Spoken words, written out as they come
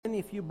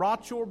if you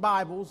brought your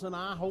Bibles, and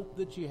I hope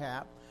that you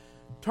have,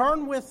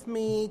 turn with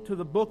me to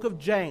the book of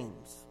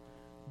James.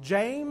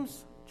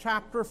 James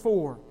chapter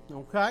 4,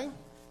 okay?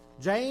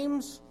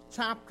 James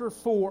chapter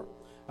 4.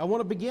 I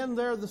want to begin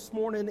there this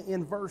morning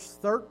in verse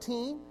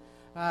 13.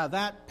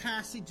 That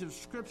passage of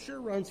Scripture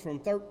runs from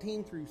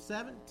 13 through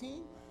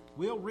 17.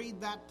 We'll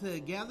read that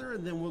together,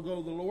 and then we'll go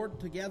to the Lord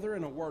together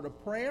in a word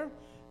of prayer.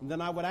 And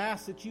then I would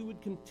ask that you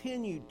would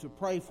continue to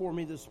pray for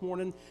me this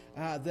morning,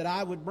 that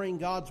I would bring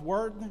God's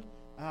Word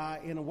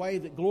in a way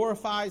that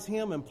glorifies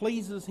Him and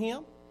pleases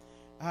Him,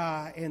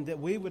 and that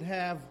we would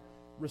have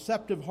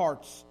receptive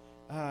hearts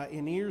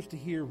and ears to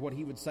hear what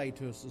He would say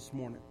to us this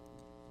morning.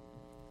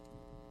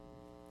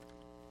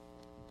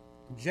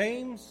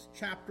 James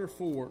chapter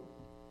 4,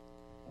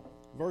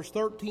 verse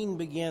 13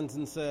 begins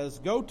and says,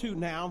 "Go to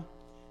now,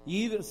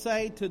 ye that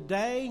say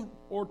today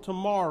or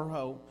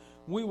tomorrow,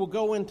 we will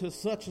go into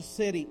such a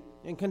city,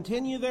 and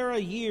continue there a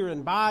year,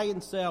 and buy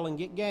and sell, and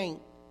get gain.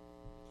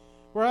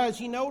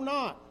 Whereas ye know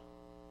not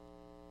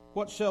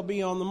what shall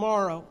be on the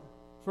morrow.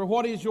 For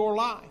what is your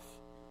life?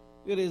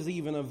 It is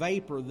even a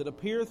vapor that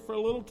appeareth for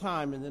a little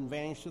time, and then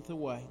vanisheth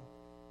away.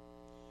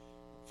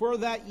 For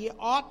that ye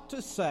ought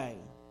to say,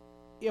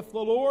 if the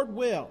Lord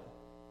will,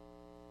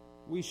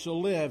 we shall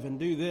live and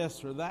do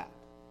this or that.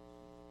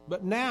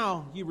 But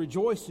now ye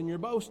rejoice in your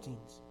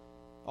boastings.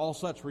 All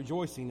such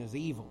rejoicing is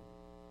evil.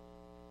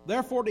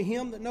 Therefore to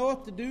him that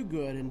knoweth to do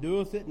good and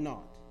doeth it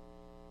not,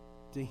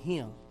 to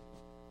him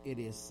it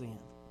is sin."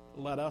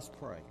 Let us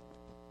pray.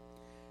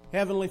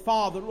 Heavenly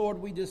Father,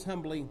 Lord, we just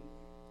humbly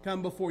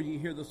come before you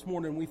here this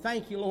morning. We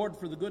thank you, Lord,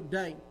 for the good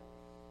day.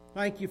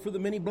 Thank you for the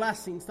many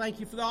blessings. Thank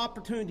you for the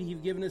opportunity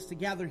you've given us to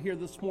gather here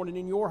this morning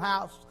in your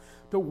house,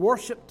 to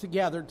worship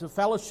together, to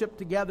fellowship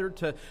together,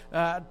 to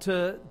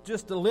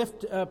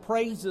lift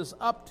praises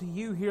up to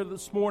you here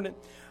this morning.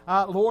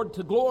 Lord,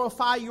 to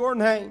glorify your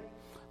name.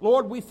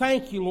 Lord, we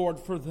thank you, Lord,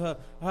 for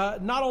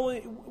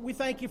we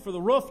thank you for the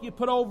roof you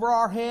put over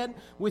our head.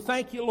 We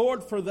thank you,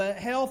 Lord, for the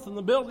health and the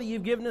ability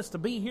you've given us to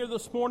be here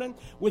this morning.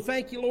 We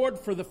thank you, Lord,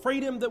 for the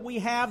freedom that we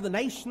have, the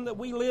nation that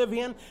we live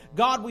in.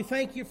 God, we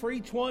thank you for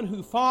each one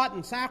who fought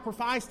and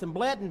sacrificed and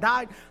bled and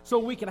died so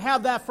we could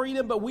have that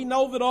freedom. But we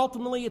know that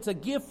ultimately it's a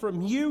gift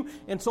from you.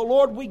 And so,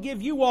 Lord, we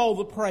give you all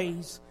the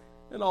praise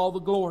and all the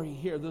glory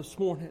here this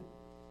morning.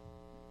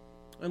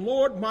 And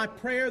Lord, my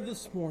prayer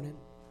this morning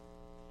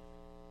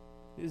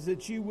is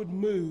that you would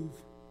move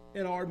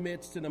in our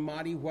midst in a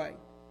mighty way.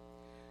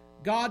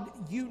 God,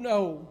 you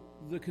know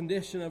the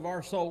condition of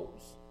our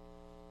souls.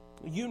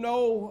 You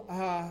know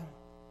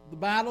the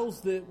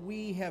battles that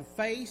we have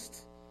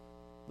faced,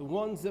 the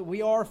ones that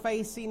we are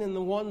facing, and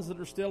the ones that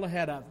are still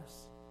ahead of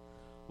us.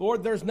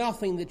 Lord, there's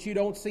nothing that you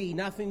don't see,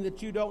 nothing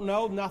that you don't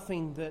know,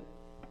 nothing that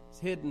is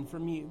hidden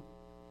from you.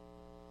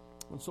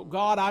 And so,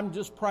 God, I'm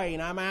just praying,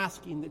 I'm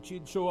asking that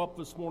you'd show up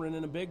this morning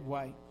in a big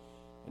way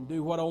and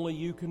do what only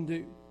you can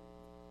do.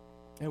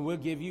 And we'll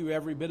give you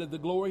every bit of the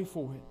glory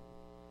for it.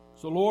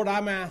 So, Lord,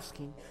 I'm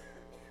asking,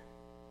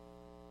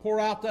 pour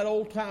out that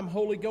old-time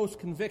Holy Ghost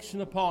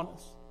conviction upon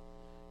us.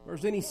 If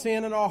there's any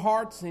sin in our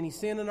hearts, any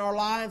sin in our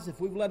lives, if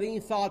we've let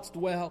any thoughts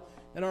dwell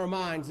in our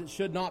minds that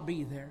should not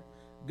be there,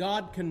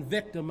 God,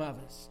 convict them of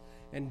us.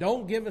 And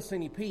don't give us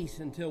any peace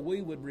until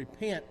we would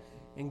repent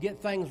and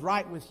get things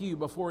right with you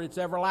before it's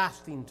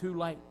everlasting too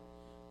late.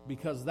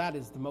 Because that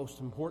is the most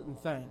important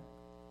thing.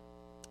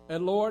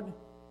 And, Lord,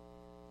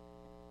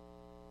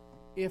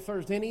 if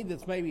there's any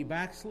that's maybe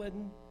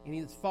backslidden,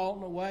 any that's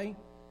fallen away,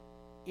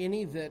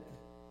 any that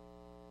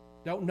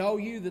don't know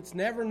you, that's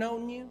never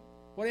known you,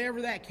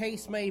 whatever that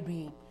case may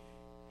be,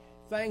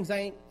 things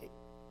ain't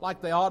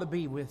like they ought to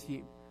be with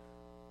you.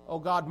 Oh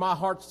God, my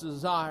heart's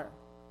desire,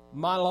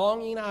 my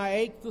longing, I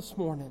ache this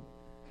morning,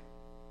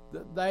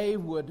 that they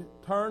would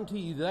turn to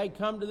you, that they'd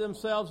come to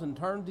themselves and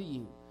turn to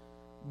you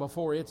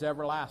before it's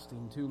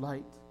everlasting too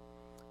late.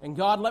 And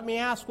God, let me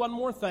ask one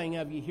more thing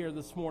of you here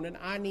this morning.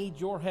 I need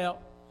your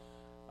help.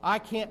 I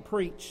can't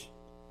preach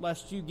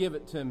lest you give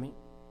it to me.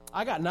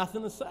 I got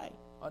nothing to say.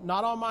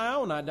 Not on my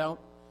own, I don't.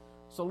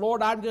 So,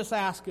 Lord, I'm just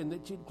asking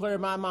that you'd clear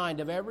my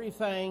mind of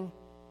everything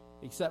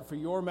except for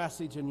your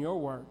message and your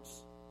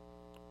words.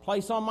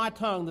 Place on my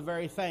tongue the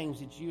very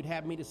things that you'd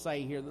have me to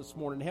say here this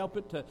morning. Help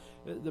it to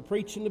the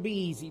preaching to be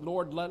easy.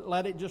 Lord,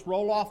 let it just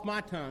roll off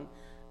my tongue.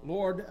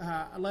 Lord,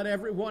 let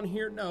everyone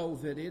here know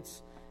that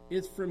it's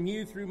from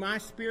you through my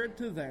spirit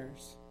to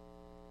theirs.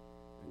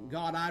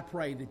 God, I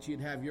pray that you'd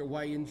have your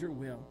way and your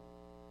will.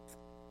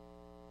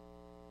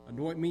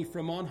 Anoint me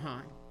from on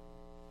high.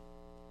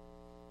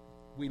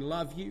 We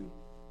love you.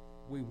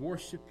 We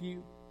worship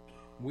you.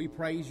 We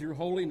praise your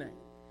holy name.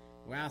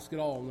 We ask it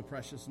all in the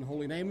precious and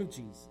holy name of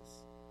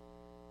Jesus.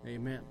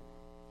 Amen.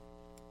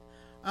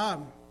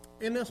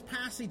 In this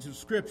passage of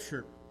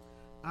Scripture,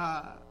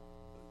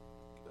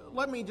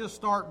 let me just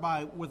start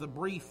with a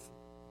brief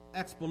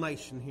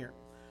explanation here.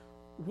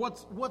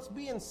 What's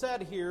being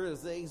said here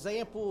is the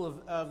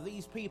example of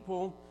these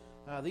people,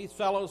 these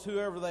fellows,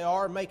 whoever they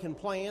are, making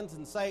plans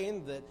and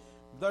saying that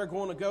they're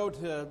going to go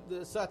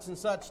to such and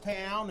such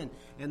town,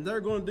 and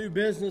they're going to do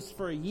business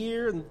for a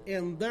year,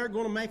 and they're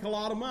going to make a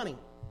lot of money.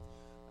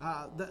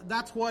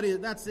 That's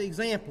the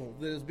example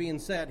that is being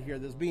said here,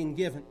 that's being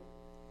given.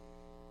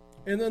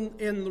 And then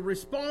in the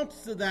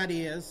response to that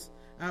is,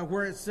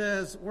 where it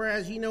says,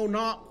 whereas ye know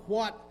not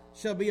what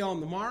shall be on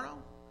the morrow,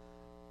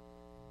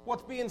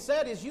 what's being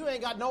said is you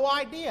ain't got no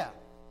idea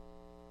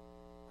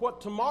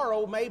what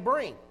tomorrow may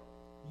bring.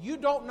 You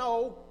don't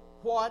know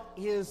what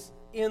is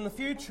in the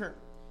future.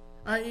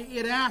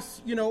 It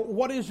asks,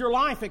 what is your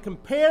life? It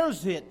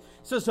compares it. It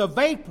says a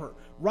vapor,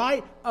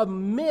 right? A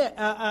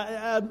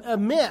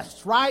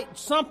mist, right?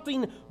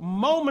 Something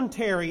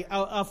momentary,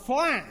 a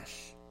flash.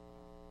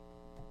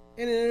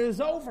 And it is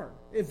over.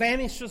 It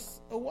vanishes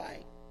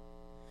away.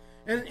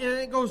 And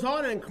it goes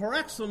on and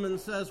corrects them and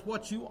says,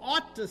 what you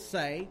ought to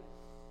say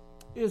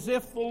is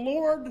if the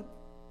Lord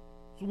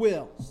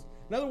wills.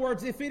 In other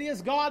words, if it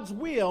is God's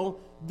will,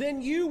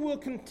 then you will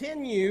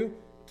continue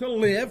to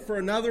live for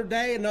another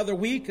day, another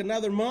week,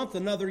 another month,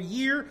 another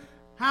year,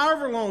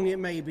 however long it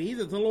may be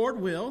that the Lord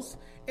wills,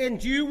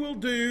 and you will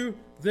do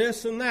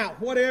this and that,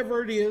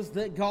 whatever it is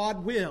that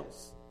God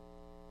wills.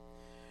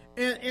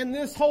 And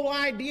this whole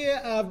idea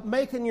of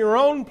making your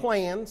own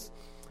plans,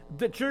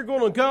 that you're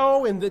going to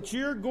go and that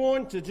you're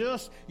going to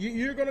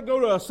you're going to go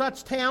to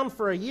such town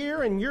for a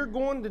year and you're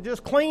going to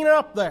just clean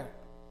up there.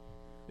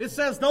 It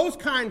says those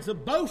kinds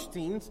of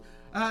boastings,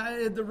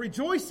 the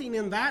rejoicing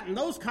in that and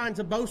those kinds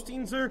of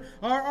boastings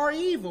are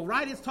evil,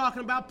 right? It's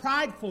talking about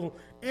prideful,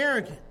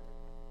 arrogant.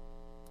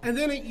 And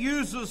then it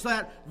uses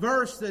that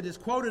verse that is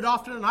quoted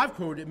often, and I've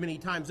quoted it many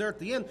times there at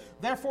the end.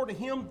 Therefore to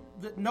him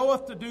that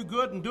knoweth to do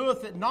good and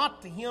doeth it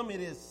not, to him it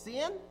is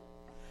sin.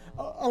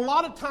 A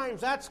lot of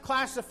times that's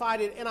classified,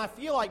 and I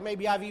feel like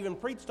maybe I've even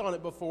preached on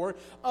it before,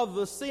 of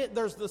the sin.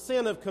 There's the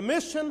sin of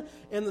commission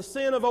and the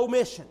sin of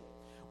omission.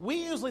 We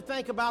usually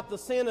think about the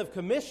sin of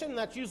commission.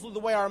 That's usually the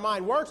way our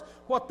mind works.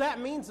 What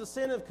that means, the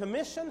sin of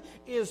commission,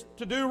 is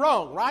to do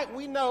wrong, right?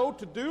 We know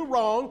to do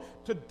wrong,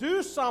 to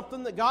do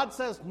something that God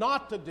says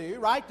not to do,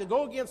 right? To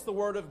go against the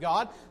Word of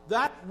God.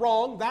 That's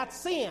wrong, that's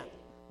sin,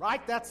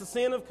 right? That's the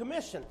sin of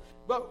commission.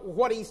 But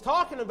what he's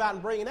talking about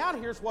and bringing out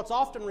here is what's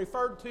often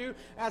referred to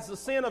as the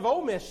sin of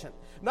omission.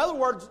 In other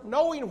words,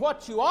 knowing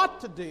what you ought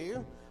to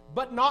do,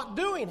 but not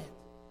doing it.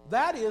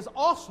 That is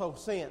also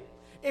sin.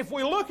 If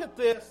we look at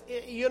this,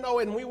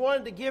 and we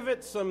wanted to give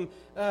it some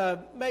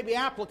maybe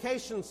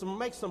applications,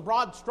 make some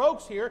broad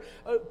strokes here,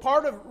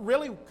 part of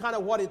really kind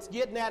of what it's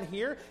getting at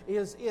here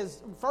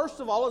is first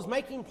of all, is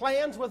making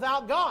plans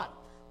without God.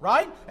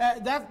 Right?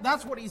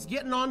 That's what he's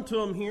getting onto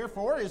them here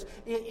for, is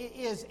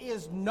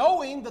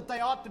knowing that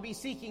they ought to be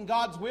seeking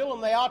God's will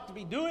and they ought to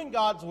be doing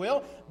God's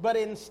will, but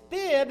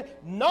instead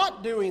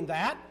not doing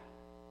that,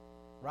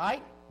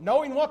 right?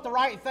 Knowing what the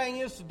right thing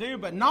is to do,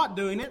 but not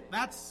doing it,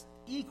 that's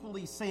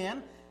equally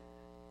sin.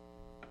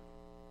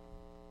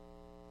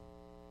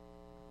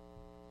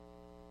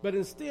 But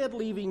instead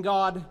leaving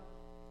God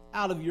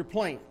out of your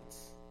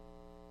plans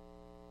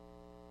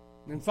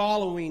and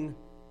following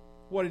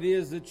what it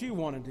is that you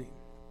want to do.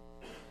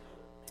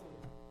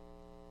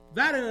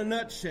 That in a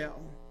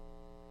nutshell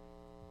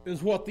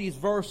is what these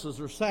verses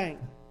are saying.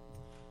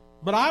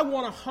 But I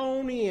want to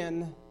hone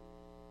in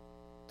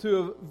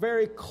to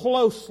very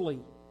closely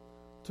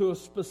to a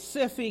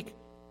specific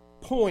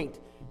point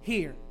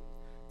here.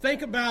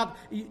 Think about,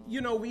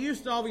 we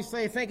used to always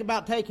say, think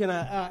about taking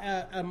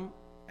a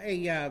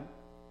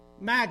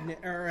magnet,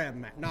 or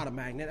not a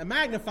magnet, a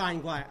magnifying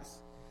glass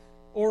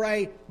or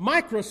a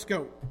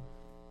microscope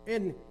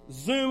and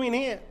zooming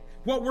in.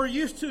 What we're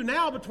used to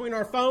now between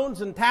our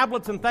phones and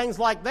tablets and things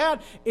like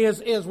that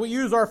is we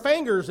use our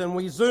fingers and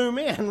we zoom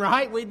in,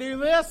 right? We do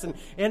this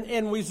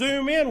and we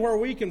zoom in where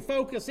we can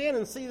focus in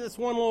and see this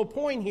one little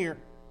point here.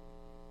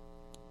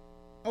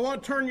 I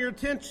want to turn your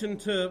attention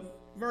to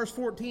verse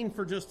 14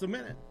 for just a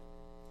minute.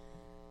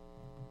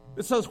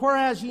 It says,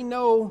 whereas ye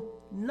know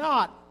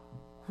not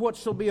what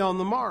shall be on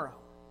the morrow.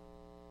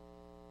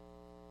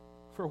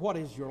 For what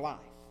is your life?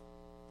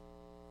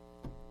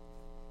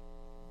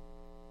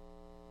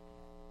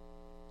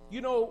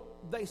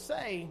 They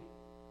say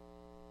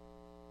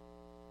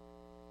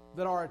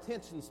that our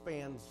attention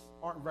spans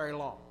aren't very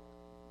long.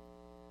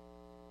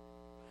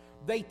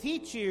 They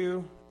teach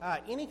you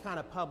any kind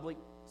of public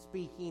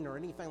speaking or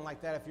anything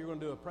like that, if you're going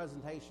to do a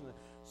presentation,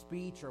 a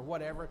speech or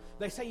whatever,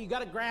 they say you got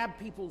to grab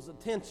people's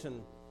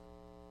attention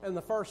in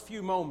the first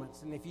few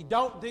moments. And if you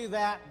don't do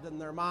that, then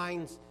their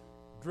minds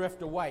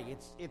drift away.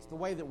 It's the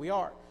way that we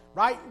are,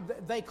 right?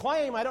 They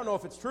claim, I don't know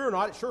if it's true or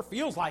not, it sure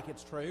feels like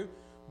it's true.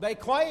 They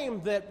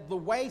claim that the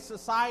way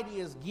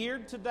society is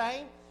geared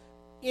today,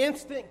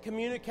 instant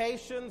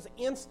communications,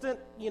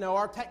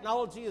 our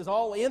technology is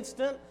all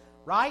instant,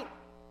 right?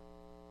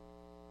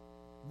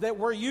 That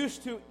we're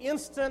used to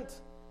instant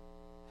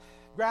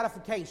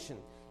gratification,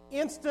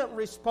 instant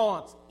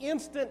response,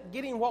 instant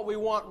getting what we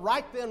want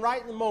right then,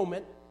 right in the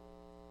moment.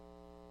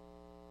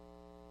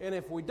 And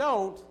if we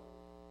don't,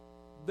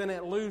 then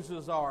it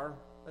loses our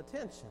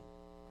attention.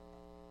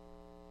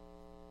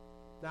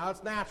 Now,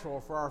 it's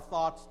natural for our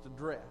thoughts to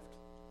drift.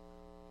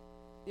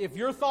 If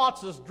your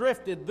thoughts has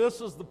drifted, this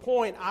is the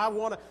point I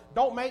want to...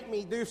 Don't make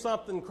me do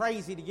something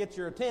crazy to get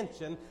your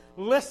attention.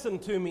 Listen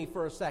to me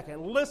for a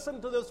second.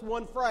 Listen to this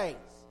one phrase.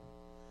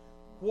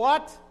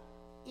 What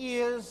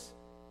is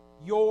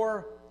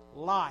your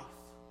life?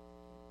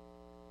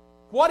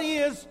 What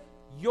is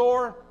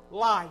your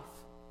life?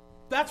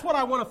 That's what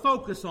I want to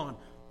focus on.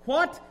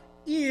 What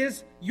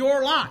is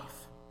your life?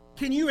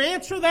 Can you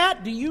answer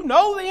that? Do you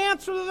know the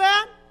answer to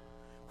that?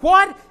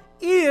 What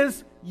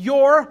is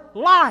your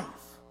life?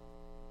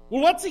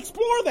 Well, let's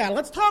explore that.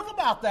 Let's talk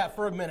about that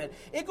for a minute.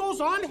 It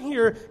goes on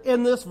here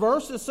in this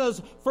verse. It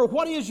says, for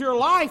what is your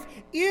life?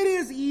 It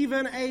is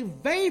even a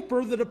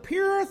vapor that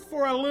appeareth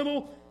for a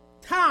little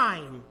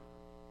time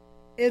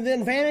and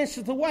then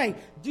vanisheth away.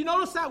 Do you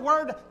notice that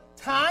word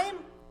time?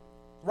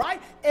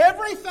 Right?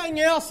 Everything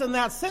else in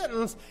that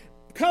sentence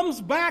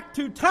comes back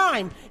to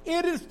time.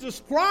 It is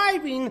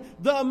describing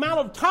the amount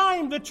of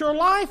time that your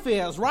life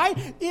is, right?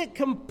 It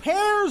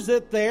compares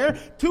it there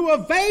to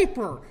a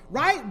vapor,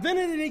 right? Then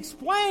it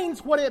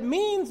explains what it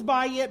means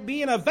by it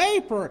being a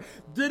vapor,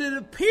 that it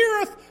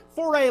appeareth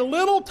for a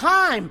little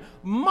time,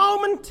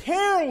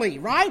 momentarily,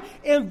 right?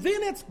 And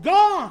then it's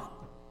gone.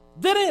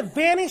 Then it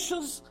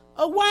vanishes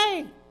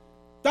away.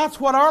 That's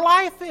what our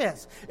life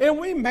is. And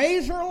we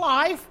measure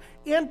life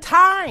in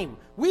time.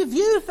 We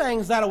view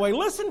things that way.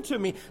 Listen to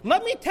me.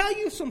 Let me tell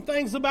you some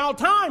things about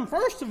time.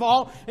 First of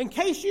all, in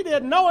case you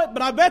didn't know it,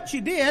 but I bet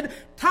you did,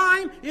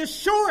 time is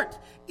short.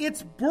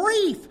 It's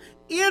brief.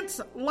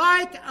 It's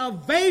like a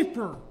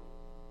vapor.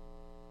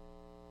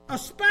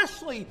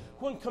 Especially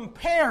when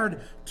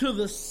compared to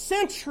the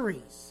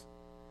centuries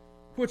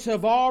which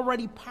have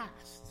already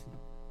passed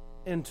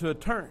into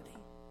eternity.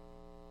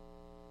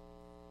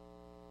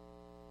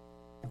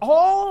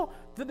 All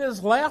that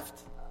is left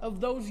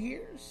of those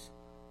years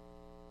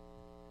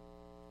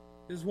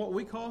is what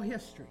we call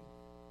history.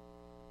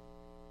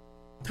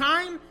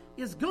 Time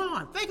is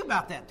gone. Think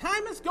about that.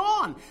 Time is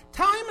gone.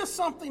 Time is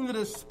something that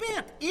is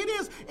spent. It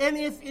is, and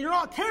if you're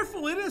not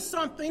careful, it is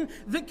something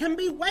that can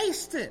be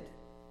wasted.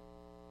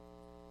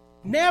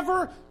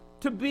 Never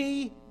to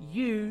be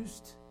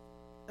used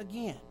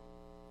again.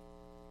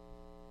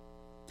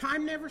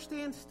 Time never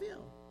stands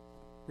still.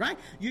 Right?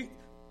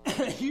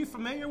 You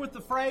familiar with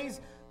the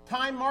phrase,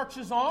 time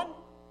marches on?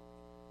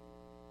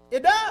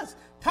 It does.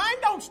 Time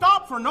don't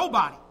stop for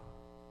nobody.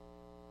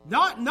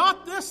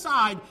 Not this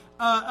side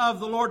of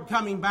the Lord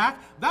coming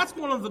back. That's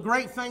one of the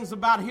great things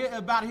about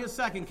his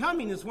second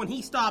coming is when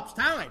he stops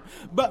time.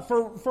 But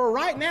for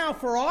right now,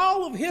 for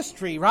all of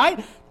history,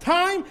 right?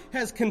 Time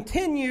has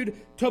continued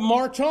to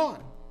march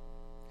on.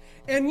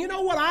 And you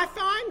know what I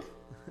find?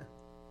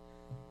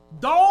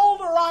 The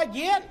older I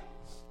get,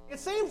 it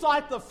seems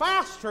like the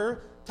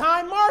faster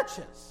time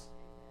marches.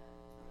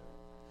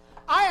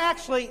 I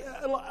actually,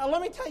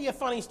 let me tell you a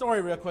funny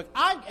story real quick.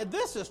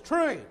 This is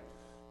true.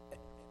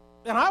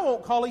 And I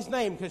won't call his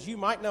name because you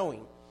might know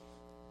him.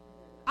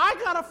 I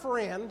got a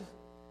friend.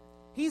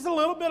 He's a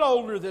little bit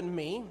older than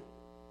me.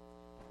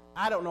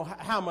 I don't know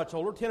how much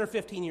older, 10 or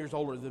 15 years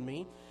older than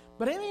me.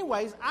 But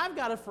anyways, I've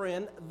got a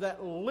friend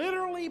that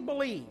literally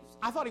believes,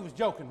 I thought he was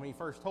joking when he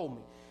first told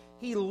me.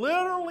 He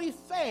literally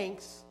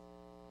thinks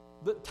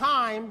that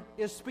time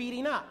is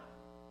speeding up.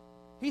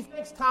 He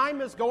thinks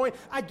time is going,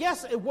 I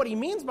guess what he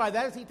means by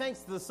that is he thinks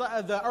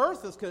the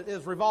earth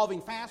is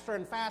revolving faster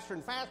and faster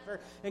and faster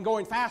and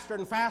going faster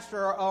and faster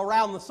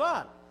around the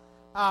sun.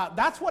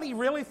 That's what he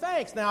really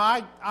thinks.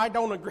 Now, I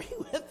don't agree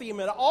with him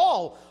at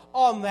all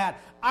on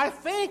that. I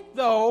think,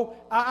 though,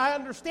 I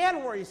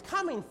understand where he's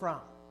coming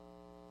from.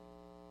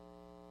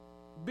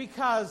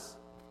 Because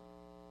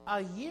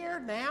a year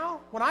now,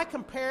 when I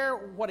compare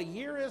what a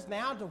year is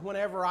now to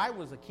whenever I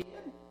was a kid,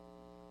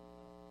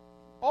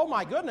 oh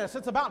my goodness,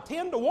 it's about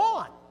 10 to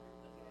 1.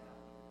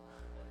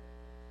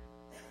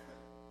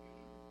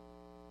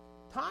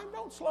 Time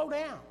don't slow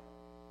down.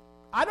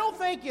 I don't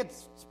think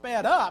it's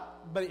sped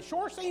up, but it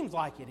sure seems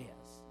like it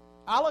is.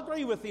 I'll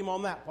agree with him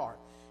on that part.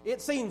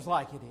 It seems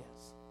like it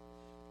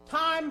is.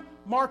 Time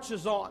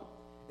marches on.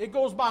 It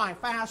goes by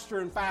faster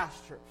and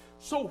faster.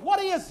 So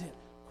what is it?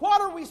 What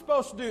are we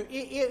supposed to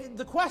do?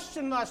 The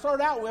question I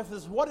started out with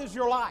is, what is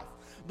your life?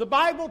 The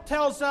Bible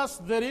tells us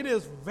that it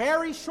is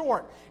very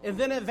short, and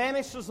then it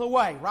vanishes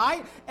away,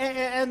 right?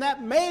 And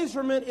that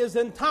measurement is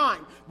in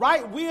time,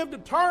 right? We have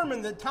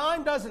determined that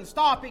time doesn't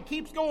stop. It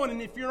keeps going,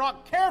 and if you're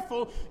not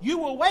careful, you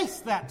will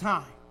waste that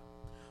time.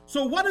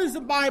 So what does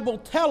the Bible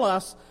tell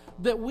us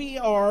that we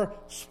are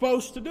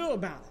supposed to do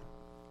about it?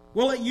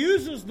 Well, it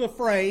uses the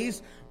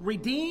phrase,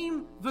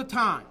 redeem the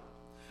time.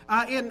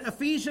 In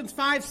Ephesians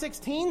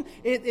 5:16,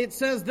 it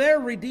says there,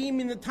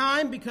 redeeming the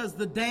time because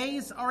the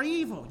days are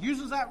evil.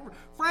 Uses that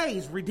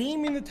phrase,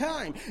 redeeming the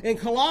time. In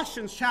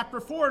Colossians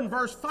chapter 4 and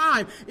verse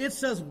 5, it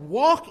says,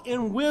 walk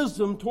in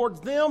wisdom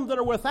towards them that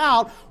are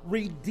without,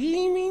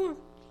 redeeming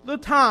the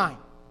time.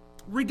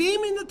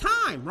 Redeeming the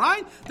time,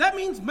 right? That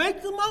means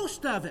make the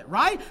most of it,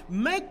 right?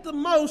 Make the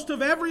most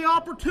of every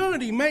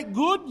opportunity. Make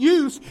good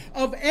use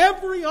of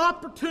every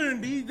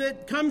opportunity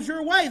that comes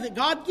your way, that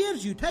God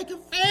gives you. Take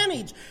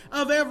advantage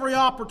of every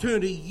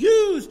opportunity.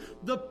 Use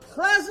the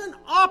present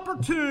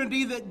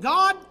opportunity that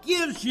God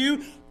gives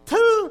you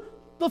to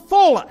the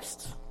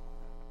fullest.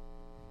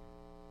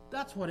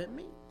 That's what it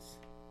means.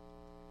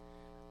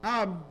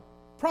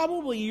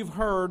 Probably you've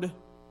heard,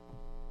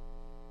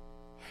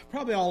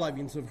 probably all of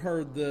you have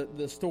heard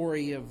the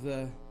story of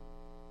the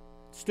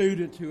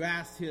student who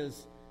asked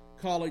his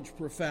college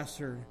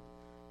professor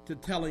to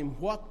tell him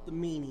what the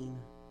meaning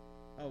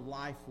of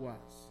life was.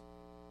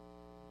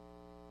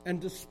 And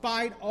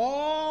despite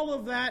all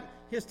of that,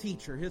 his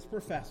teacher, his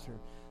professor,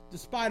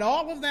 despite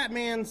all of that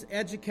man's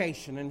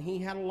education, and he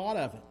had a lot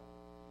of it,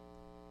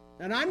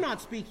 and I'm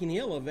not speaking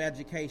ill of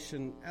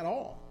education at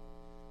all.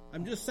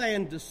 I'm just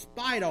saying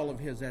despite all of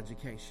his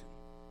education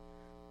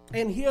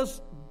and his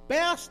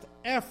best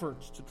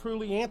efforts to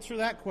truly answer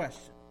that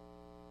question,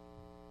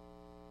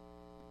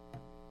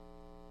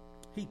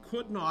 he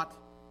could not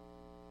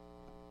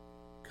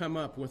come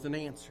up with an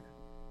answer.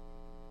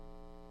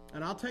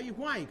 And I'll tell you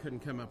why he couldn't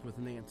come up with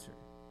an answer.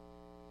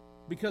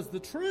 Because the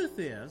truth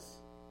is,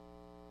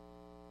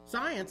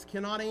 science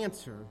cannot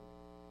answer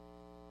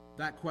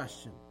that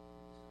question.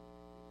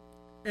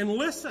 And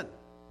listen,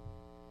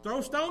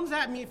 throw stones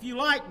at me if you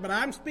like, but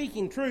I'm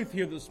speaking truth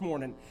here this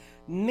morning.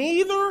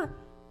 Neither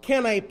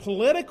can a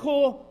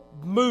political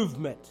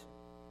movement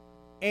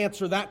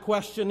answer that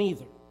question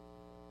either.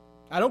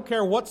 I don't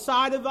care what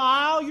side of the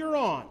aisle you're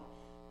on.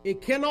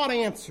 It cannot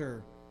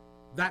answer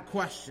that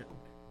question.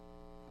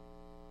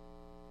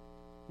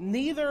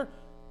 Neither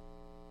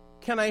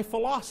can a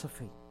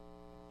philosophy.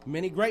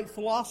 Many great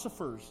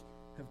philosophers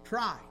have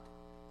tried,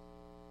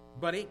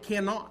 but it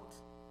cannot.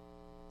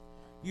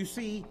 You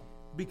see,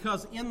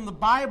 because in the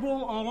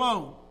Bible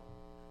alone,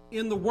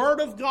 in the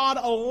Word of God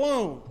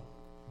alone,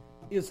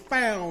 is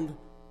found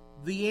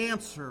the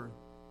answer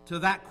to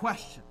that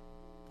question.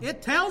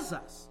 It tells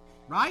us,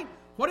 right?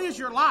 What is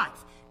your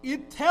life?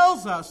 It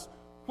tells us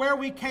where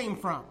we came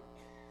from.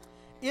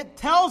 It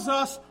tells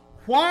us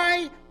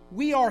why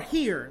we are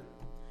here.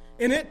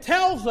 And it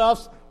tells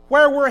us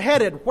where we're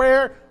headed,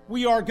 where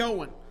we are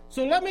going.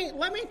 So let me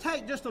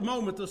take just a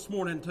moment this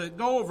morning to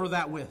go over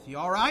that with you,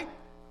 all right?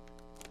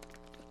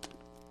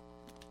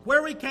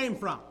 Where we came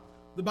from.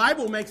 The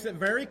Bible makes it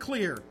very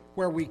clear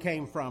where we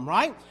came from,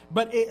 right?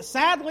 But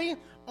sadly,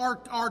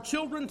 our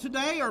children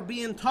today are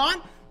being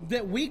taught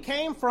that we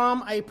came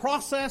from a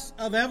process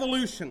of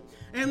evolution.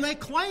 And they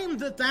claim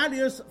that that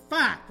is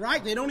fact,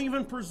 right? They don't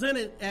even present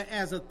it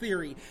as a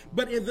theory.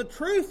 But the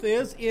truth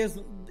is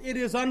it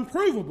is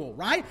unprovable,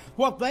 right?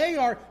 What they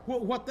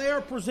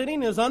are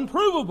presenting is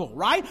unprovable,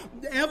 right?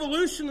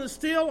 Evolution is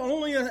still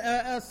only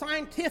a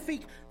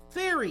scientific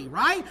theory,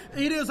 right?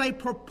 It is a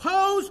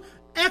proposed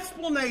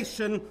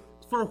explanation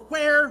for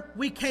where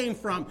we came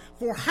from,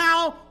 for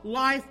how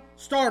life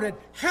started,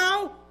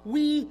 how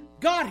we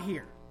got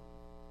here.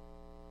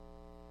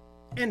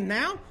 And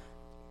now,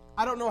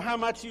 I don't know how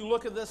much you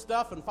look at this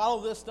stuff and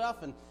follow this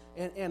stuff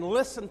and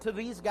listen to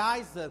these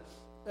guys, the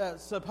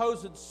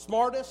supposed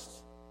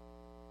smartest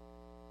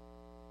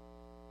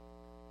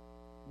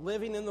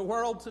living in the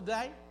world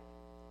today.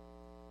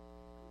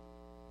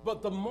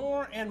 But the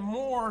more and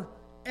more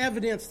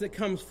evidence that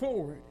comes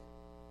forward,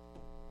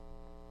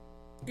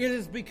 it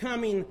is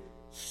becoming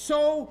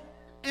so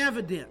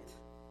evident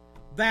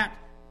that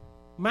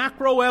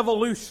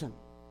macroevolution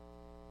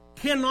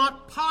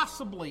cannot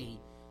possibly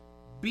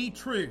be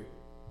true,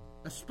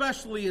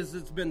 especially as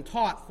it's been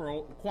taught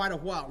for quite a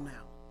while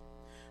now.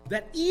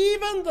 That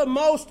even the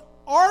most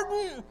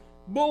ardent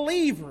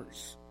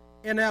believers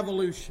in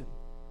evolution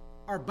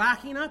are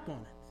backing up on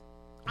it.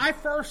 I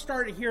first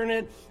started hearing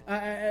it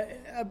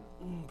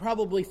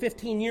probably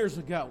 15 years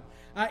ago.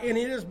 And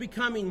it is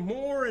becoming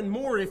more and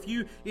more. If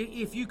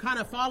you kind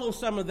of follow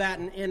some of that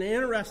and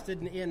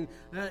interested in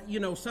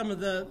some of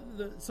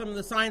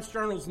the science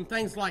journals and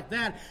things like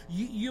that,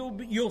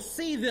 you'll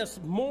see this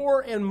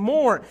more and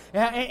more.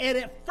 And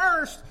at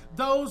first,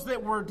 those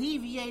that were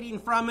deviating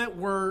from it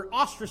were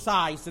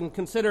ostracized and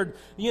considered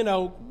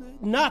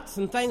nuts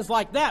and things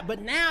like that.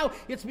 But now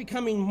it's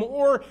becoming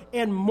more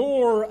and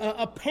more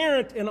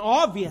apparent and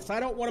obvious. I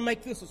don't want to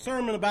make this a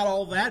sermon about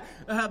all that,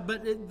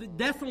 but it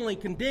definitely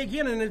can dig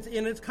in,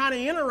 and it's kind of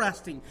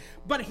interesting.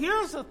 But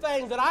here's the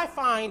thing that I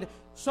find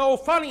so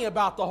funny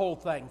about the whole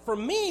thing. For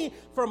me,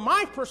 from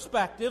my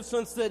perspective,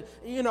 since that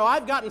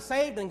I've gotten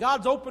saved and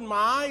God's opened my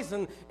eyes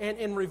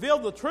and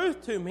revealed the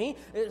truth to me,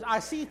 I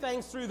see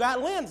things through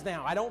that lens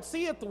now. I don't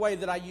see it the way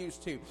that I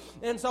used to.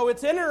 And so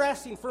it's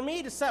interesting for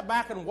me to sit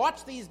back and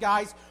watch these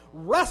guys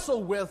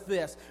wrestle with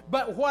this.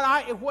 But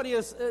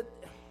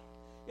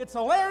it's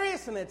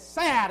hilarious and it's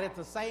sad at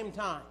the same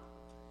time.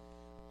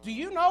 Do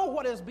you know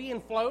what is being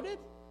floated?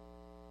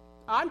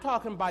 I'm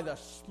talking by the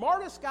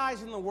smartest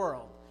guys in the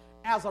world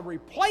as a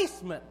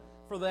replacement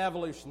for the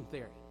evolution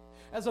theory.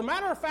 As a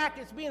matter of fact,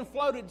 it's being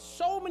floated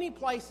so many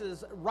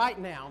places right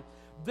now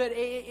that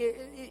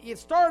it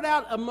started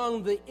out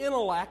among the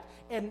intellect,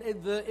 and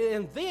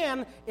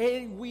then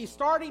we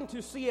starting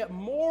to see it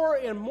more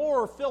and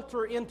more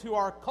filter into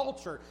our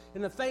culture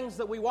and the things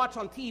that we watch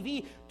on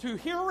TV, to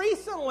here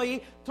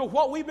recently to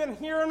what we've been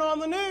hearing on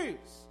the news.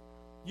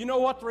 You know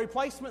what the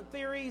replacement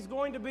theory is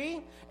going to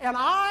be? And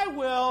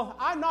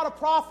I'm not a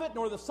prophet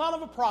nor the son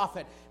of a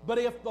prophet, but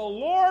if the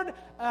Lord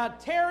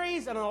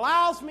tarries and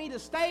allows me to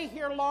stay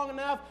here long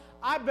enough,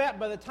 I bet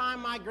by the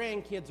time my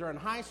grandkids are in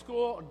high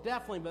school, or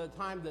definitely by the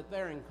time that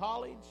they're in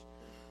college,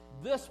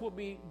 this will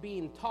be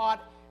being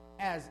taught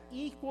as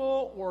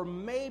equal or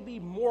maybe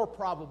more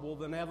probable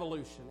than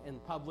evolution in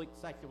public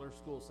secular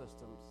school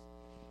systems,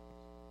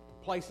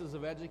 places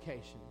of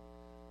education.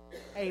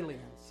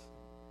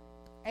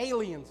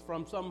 Aliens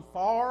from some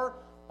far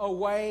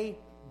away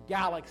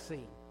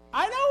galaxy.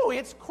 I know,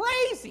 it's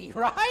crazy,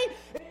 right?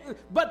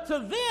 But to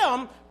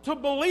them, to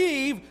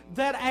believe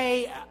that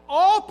a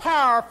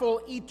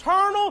all-powerful,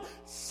 eternal,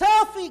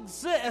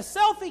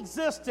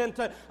 self-existent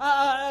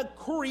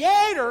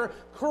creator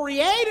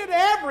created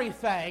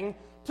everything,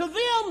 to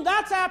them,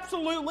 that's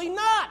absolutely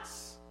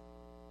nuts.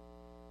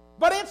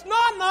 But it's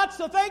not nuts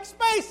to think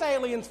space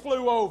aliens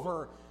flew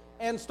over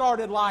and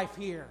started life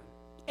here.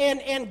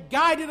 And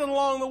guided it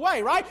along the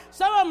way, right?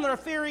 Some of them, their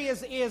theory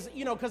is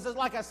because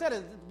like I said,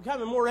 it's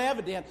becoming more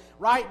evident,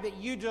 right, that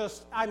you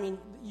just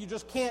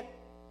can't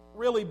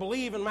really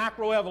believe in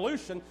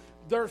macroevolution.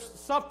 There's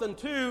something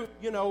to,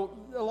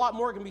 a lot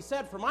more can be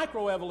said for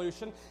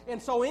microevolution.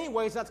 And so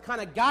anyways, that's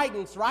kind of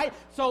guidance, right?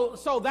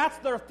 So that's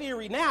their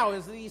theory now,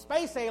 is that these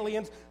space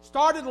aliens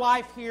started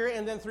life here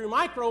and then through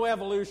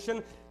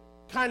microevolution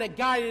kind of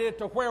guided it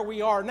to where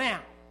we are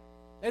now.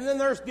 And then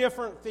there's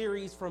different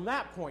theories from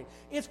that point.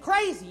 It's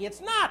crazy, it's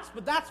nuts,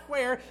 but that's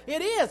where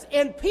it is.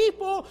 And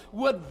people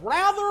would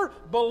rather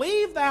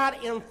believe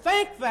that and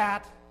think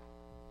that.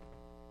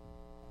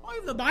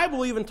 Well, the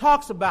Bible even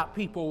talks about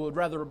people would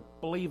rather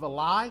believe a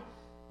lie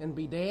and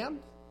be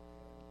damned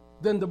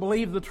than to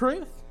believe the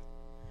truth.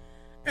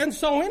 And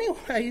so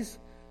anyways,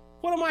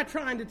 what am I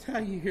trying to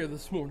tell you here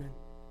this morning?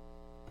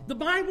 The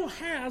Bible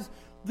has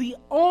the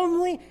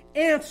only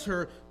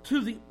answer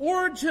to the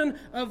origin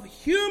of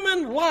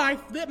human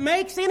life that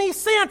makes any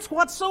sense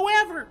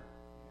whatsoever.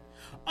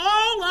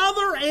 All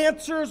other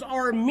answers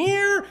are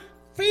mere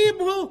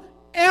feeble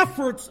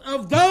efforts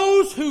of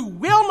those who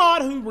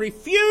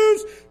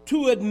refuse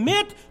to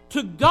admit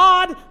to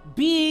God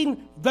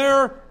being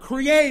their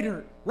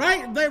creator.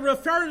 Right? They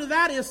refer to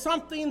that as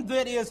something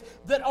that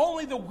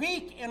only the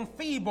weak and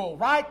feeble,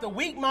 right? The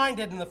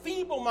weak-minded and the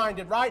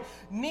feeble-minded, right,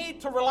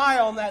 need to rely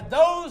on that.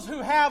 Those who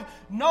have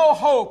no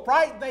hope,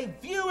 right? They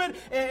view it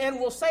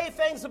and will say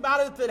things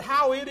about it that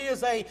how it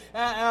is a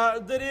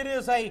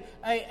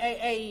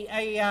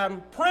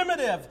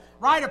primitive,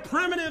 right? A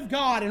primitive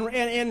God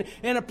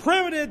and a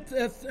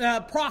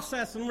primitive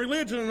process and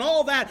religion and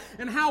all that,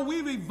 and how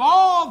we've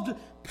evolved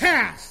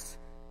past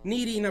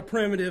needing a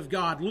primitive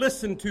God.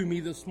 Listen to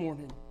me this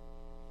morning.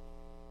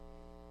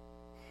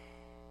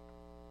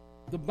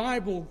 The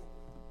Bible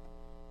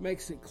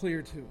makes it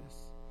clear to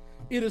us.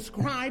 It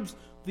ascribes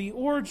the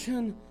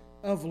origin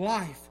of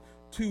life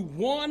to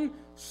one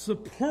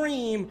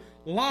supreme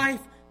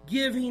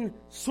life-giving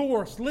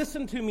source.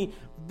 Listen to me.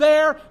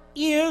 There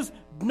is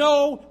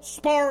no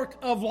spark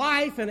of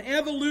life and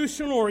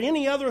evolution or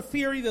any other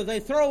theory that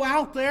they throw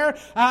out there.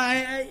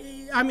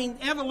 I mean,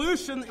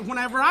 evolution,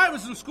 whenever I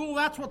was in school,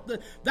 that's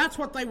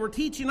what they were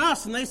teaching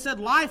us. And they said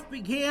life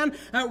began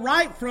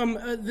right from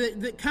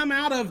that come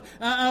out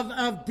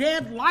of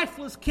dead,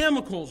 lifeless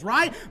chemicals,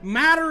 right?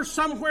 Matter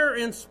somewhere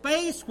in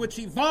space, which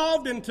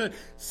evolved into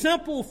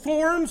simple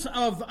forms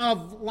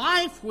of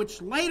life,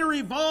 which later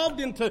evolved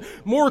into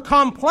more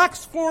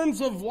complex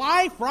forms of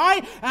life,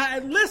 right?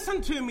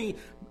 Listen to me.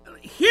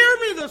 Hear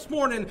me this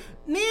morning.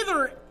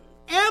 Neither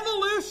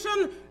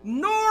evolution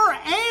nor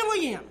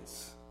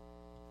aliens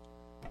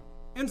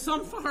in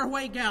some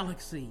faraway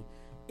galaxy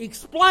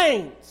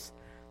explains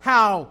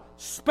how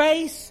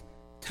space,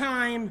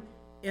 time,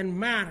 and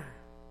matter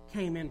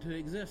came into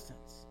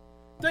existence.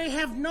 They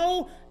have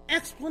no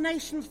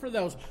explanations for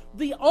those.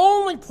 The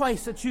only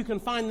place that you can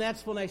find the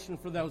explanation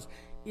for those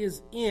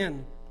is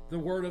in the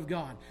Word of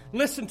God.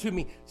 Listen to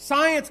me.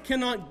 Science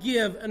cannot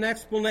give an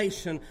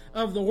explanation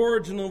of the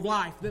origin of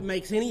life that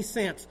makes any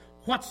sense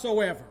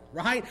whatsoever,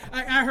 right?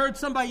 I heard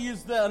somebody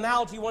use the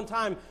analogy one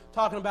time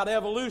talking about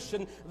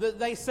evolution, that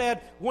they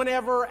said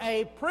whenever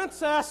a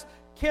princess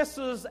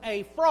kisses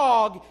a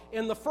frog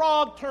and the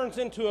frog turns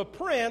into a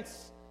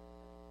prince,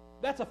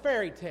 that's a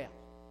fairy tale.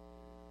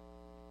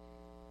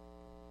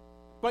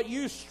 But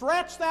you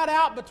stretch that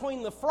out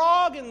between the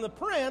frog and the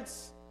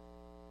prince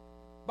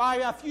by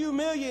a few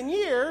million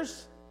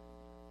years,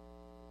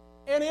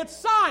 and it's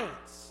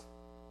science.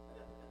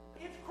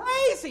 It's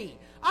crazy.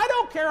 I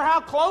don't care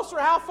how close or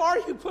how far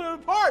you put it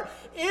apart.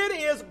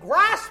 It is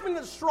grasping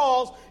at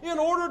straws in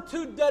order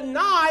to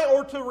deny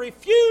or to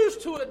refuse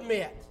to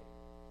admit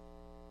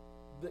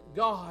that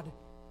God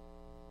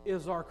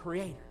is our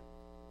creator.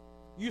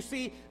 You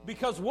see,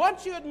 because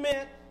once you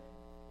admit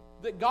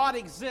that God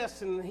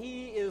exists and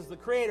He is the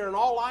Creator and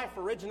all life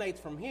originates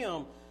from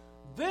Him,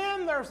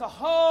 then there's a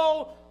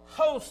whole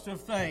host of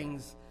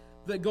things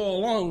that go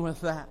along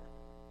with that.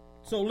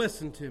 So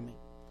listen to me.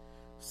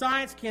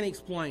 Science can't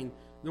explain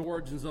the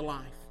origins of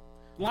life.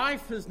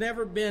 Life has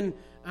never been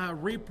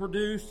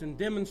reproduced and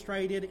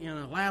demonstrated in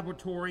a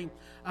laboratory.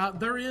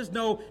 There is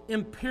no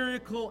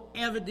empirical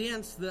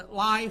evidence that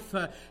life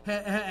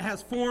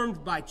has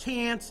formed by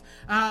chance.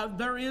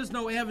 There is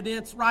no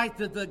evidence, right,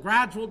 that the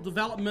gradual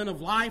development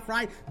of life,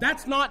 right,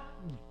 that's not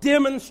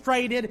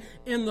demonstrated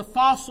in the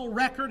fossil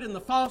record, in the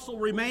fossil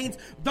remains.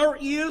 There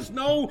is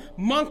no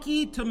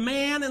monkey to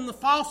man in the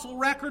fossil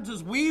records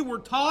as we were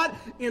taught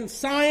in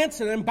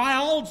science and in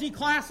biology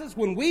classes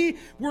when we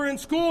were in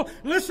school.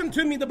 Listen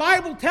to me. The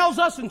Bible tells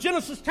us in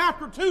Genesis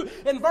chapter 2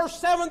 in verse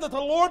 7 that the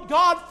Lord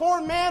God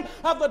formed man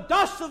of the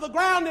dust of the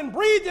ground and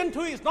breathed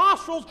into his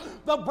nostrils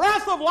the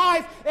breath of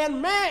life,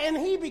 and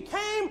he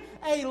became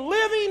a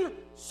living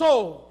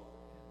soul.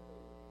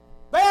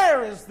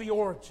 There is the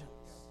origin.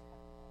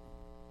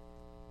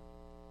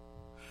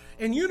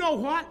 And you know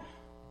what?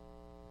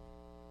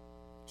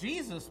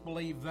 Jesus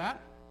believed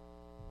that.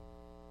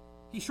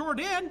 He sure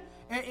did.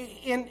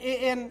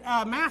 In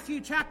Matthew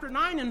chapter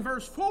 9 and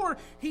verse 4,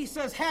 he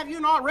says, have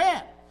you not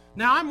read?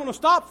 Now, I'm going to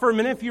stop for a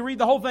minute. If you read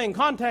the whole thing in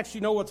context, you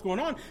know what's going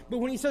on. But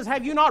when he says,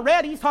 have you not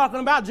read, he's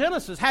talking about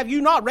Genesis. Have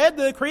you not read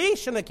the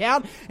creation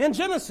account in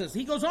Genesis?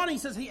 He goes on, he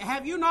says,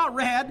 have you not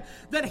read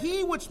that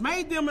he which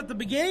made them at the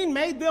beginning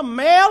made them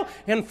male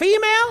and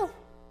female?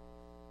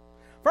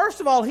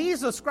 First of all,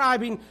 he's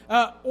ascribing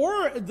the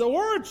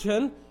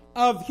origin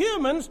of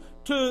humans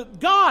to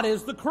God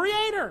as the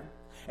Creator.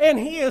 And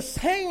he is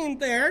saying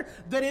there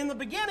that in the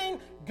beginning,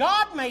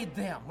 God made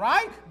them,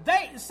 right?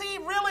 They see,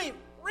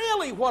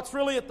 really what's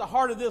really at the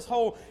heart of this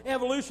whole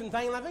evolution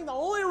thing, and I think the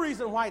only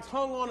reason why it's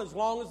hung on as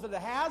long as that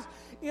it has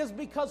is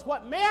because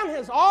what man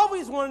has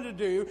always wanted to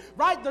do,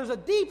 right, there's a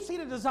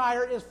deep-seated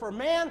desire, is for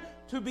man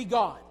to be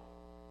God.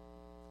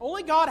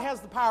 Only God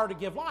has the power to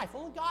give life.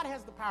 Only God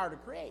has the power to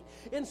create.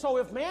 And so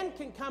if man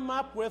can come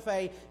up with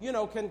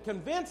can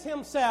convince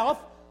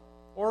himself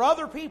or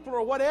other people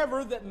or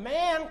whatever that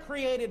man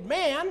created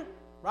man,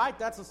 right,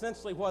 that's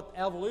essentially what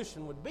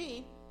evolution would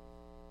be,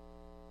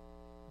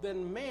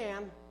 then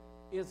man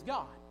is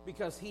God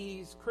because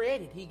he's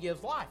created. He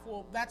gives life.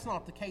 Well, that's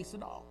not the case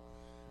at all.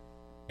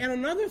 And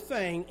another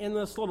thing in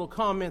this little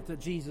comment that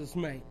Jesus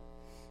made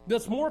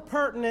that's more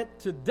pertinent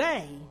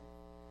today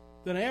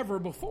than ever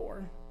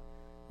before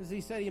is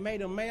he said he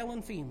made them male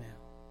and female.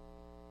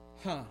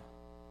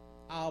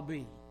 I'll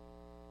be.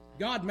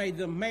 God made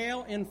them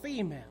male and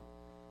female.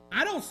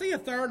 I don't see a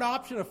third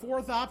option, a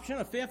fourth option,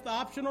 a fifth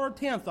option, or a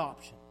 10th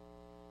option.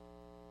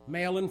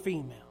 Male and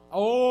female.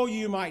 Oh,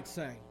 you might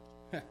say.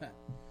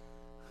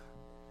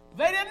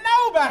 They didn't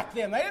know back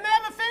then. They didn't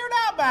have it figured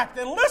out back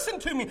then. Listen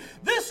to me.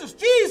 This is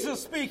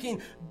Jesus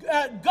speaking.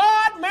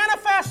 God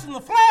manifest in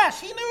the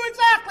flesh. He knew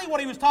exactly what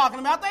he was talking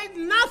about.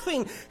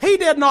 Nothing he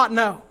did not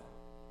know.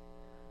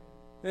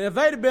 And if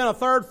they'd have been a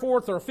third,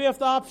 fourth, or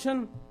fifth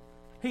option,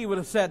 he would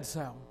have said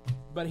so.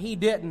 But he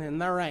didn't,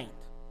 and there ain't.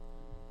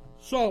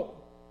 So,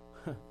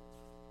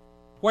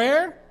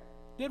 where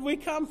did we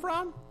come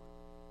from?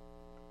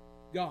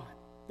 God.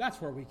 That's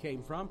where we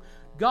came from.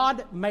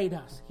 God made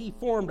us. He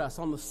formed us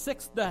on the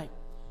 6th day.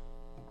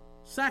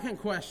 Second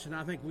question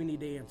I think we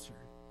need to answer.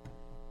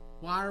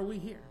 Why are we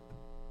here?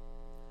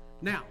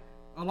 Now,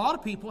 a lot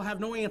of people have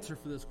no answer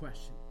for this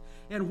question.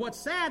 And what's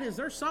sad is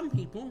there's some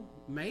people,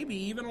 maybe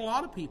even a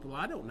lot of people,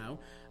 I don't know,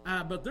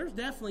 but there's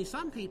definitely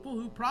some people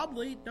who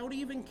probably don't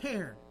even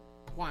care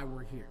why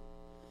we're here.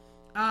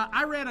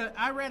 I read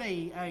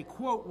a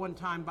quote one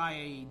time by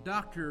a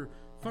Dr.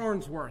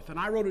 Farnsworth, and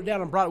I wrote it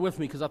down and brought it with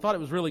me because I thought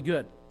it was really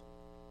good.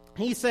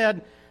 He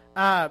said,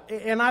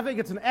 and I think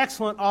it's an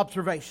excellent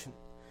observation.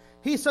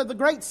 He said, the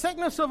great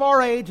sickness of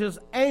our age is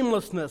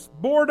aimlessness,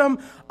 boredom,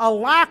 a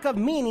lack of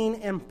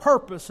meaning and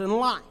purpose in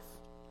life.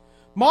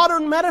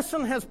 Modern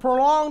medicine has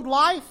prolonged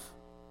life,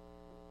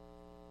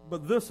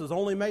 but this has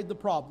only made the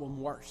problem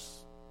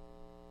worse.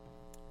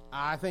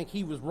 I think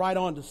he was right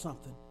on to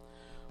something.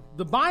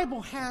 The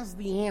Bible has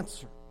the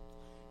answer.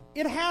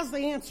 It has the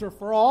answer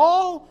for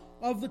all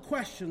of the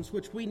questions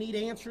which we need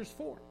answers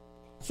for.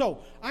 So,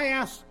 I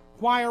asked,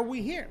 why are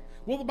we here?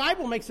 Well, the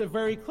Bible makes it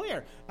very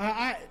clear.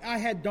 I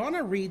had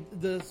Donna read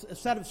the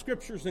set of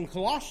scriptures in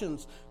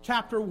Colossians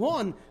chapter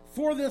 1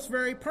 for this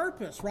very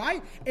purpose,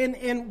 right?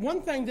 And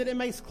one thing that it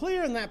makes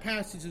clear in that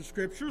passage of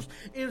scriptures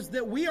is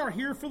that we are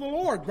here for the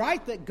Lord,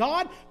 right? That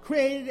God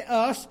created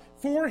us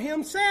for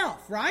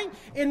himself, right?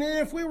 And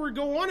then if we were to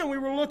go on and we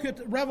were to look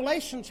at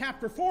Revelation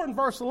chapter 4 and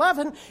verse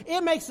 11,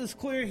 it makes us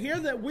clear here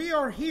that we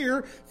are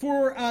here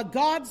for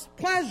God's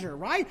pleasure,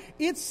 right?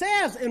 It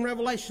says in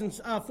Revelation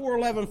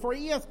 4:11, for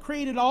he hath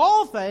created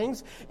all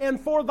things, and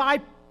for thy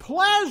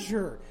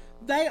pleasure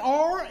they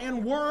are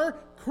and were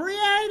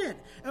created.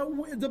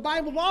 The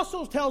Bible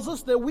also tells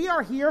us that we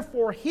are here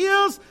for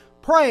his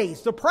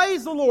praise, to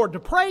praise the Lord, to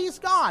praise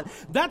God.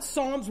 That's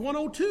Psalms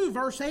 102,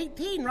 verse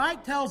 18,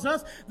 right? Tells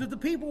us that the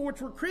people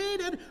which were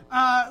created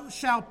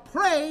shall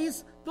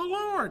praise the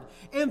Lord.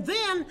 And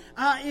then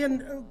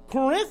in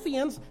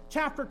Corinthians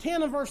chapter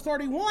 10 and verse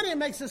 31, it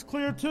makes this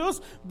clear to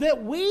us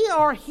that we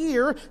are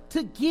here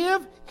to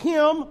give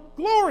Him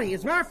glory.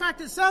 As a matter of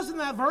fact, it says in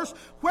that verse,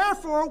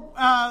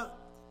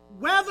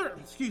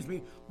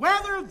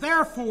 whether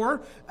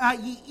therefore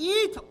ye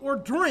eat or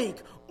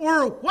drink,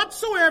 or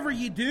whatsoever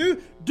ye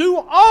do, do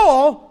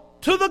all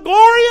to the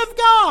glory of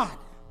God.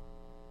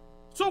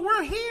 So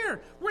we're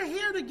here. We're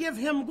here to give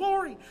Him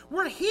glory.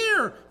 We're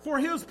here for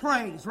His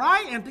praise,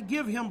 right? And to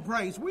give Him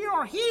praise. We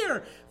are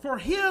here for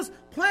His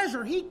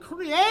pleasure. He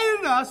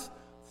created us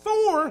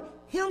for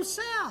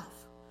Himself.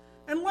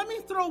 And let me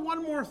throw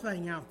one more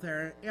thing out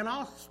there, and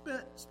I'll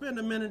spend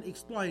a minute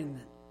explaining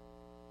it.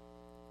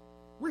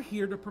 We're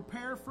here to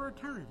prepare for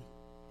eternity.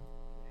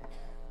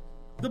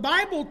 The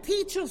Bible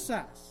teaches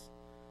us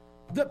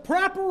that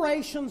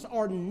preparations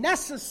are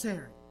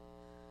necessary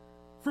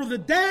for the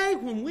day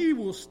when we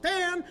will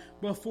stand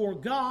before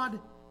God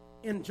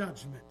in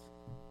judgment.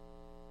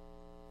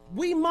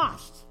 We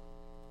must,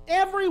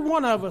 every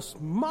one of us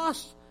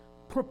must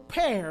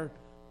prepare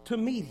to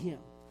meet Him.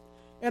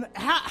 And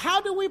how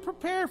do we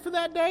prepare for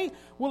that day?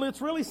 Well,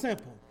 it's really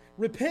simple.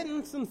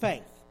 Repentance and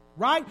faith.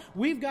 Right?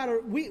 We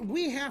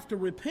have to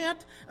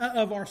repent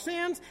of our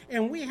sins,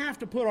 and we have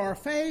to put our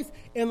faith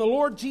in the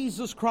Lord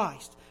Jesus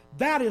Christ.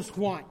 That is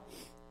why.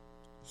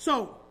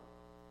 So,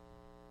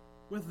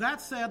 with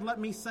that said, let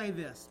me say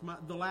this,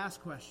 the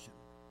last question.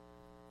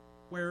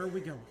 Where are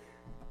we going?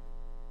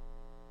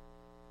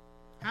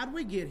 How did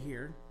we get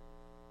here?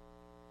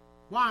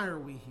 Why are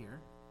we here?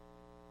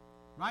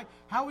 Right?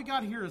 How we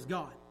got here is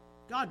God.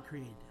 God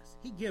created us.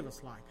 He gave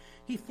us life.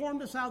 He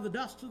formed us out of the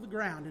dust of the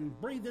ground and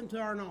breathed into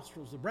our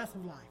nostrils the breath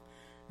of life.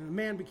 And the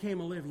man became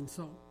a living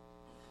soul.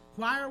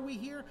 Why are we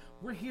here?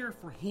 We're here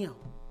for Him,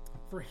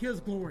 for His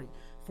glory,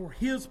 for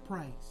His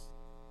praise,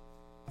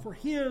 for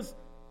His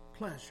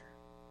pleasure.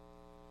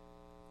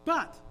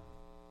 But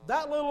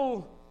that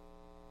little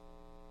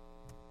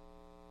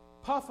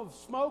puff of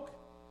smoke,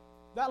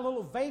 that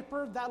little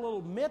vapor, that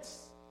little mist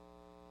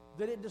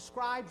that it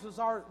describes as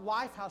our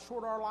life, how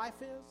short our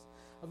life is,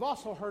 I've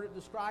also heard it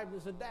described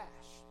as a dash.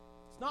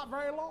 It's not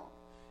very long.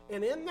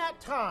 And in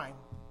that time,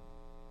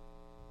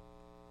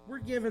 we're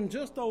given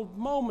just a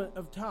moment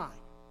of time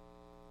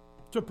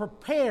to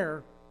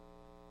prepare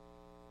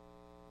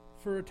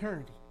for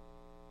eternity.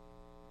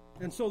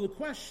 And so the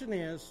question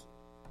is,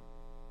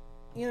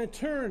 in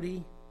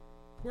eternity,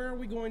 where are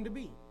we going to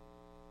be?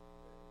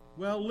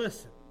 Well,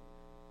 listen.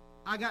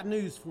 I got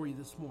news for you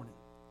this morning.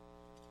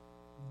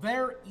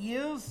 There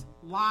is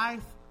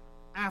life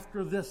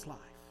after this life.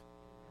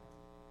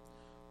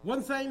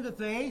 One thing that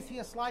the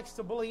atheist likes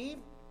to believe,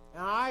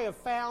 and I have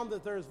found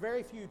that there's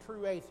very few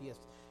true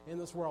atheists in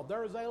this world.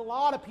 There is a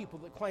lot of people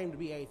that claim to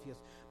be atheists,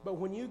 but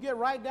when you get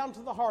right down to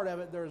the heart of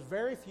it, there's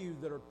very few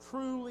that are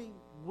truly,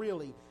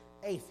 really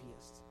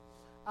atheists.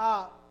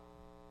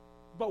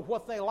 But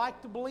what they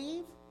like to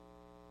believe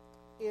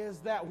is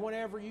that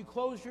whenever you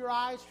close your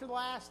eyes for the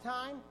last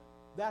time,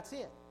 that's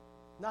it.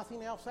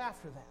 Nothing else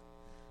after that.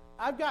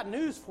 I've got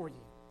news for you.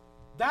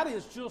 That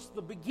is just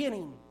the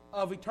beginning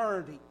of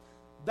eternity.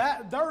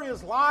 That there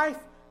is life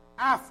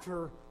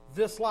after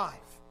this life.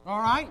 All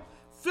right?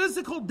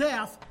 Physical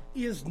death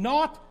is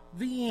not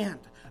the end.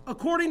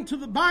 According to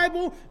the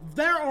Bible,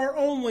 there are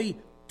only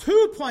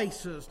two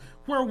places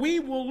where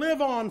we will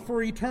live on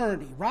for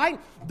eternity, right?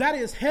 That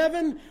is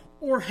heaven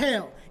or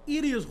hell.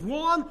 It is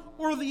one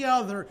or the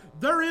other.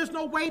 There is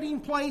no waiting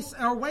place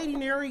or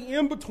waiting area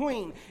in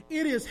between.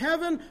 It is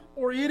heaven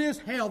or it is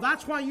hell.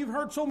 That's why you've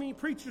heard so many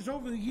preachers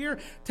over the year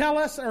tell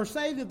us or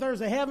say that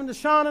there's a heaven to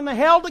shun and a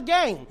hell to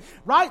gain.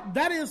 Right?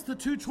 That is the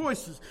two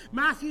choices.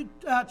 Matthew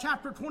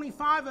chapter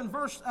 25 and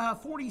verse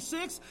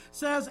 46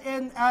 says,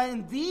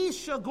 and these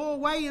shall go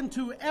away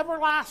into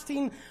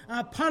everlasting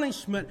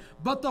punishment,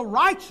 but the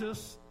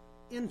righteous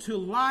into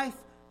life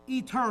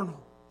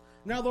eternal.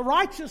 Now, the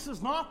righteous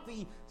is not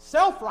the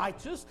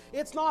self-righteous.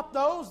 It's not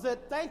those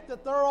that think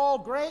that they're all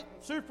great,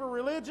 super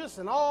religious,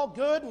 and all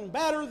good and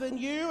better than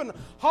you and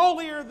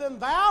holier than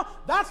thou.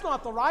 That's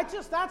not the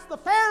righteous. That's the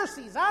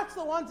Pharisees. That's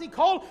the ones He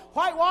called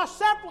whitewashed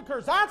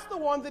sepulchres. That's the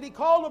one that He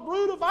called a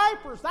brood of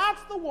vipers.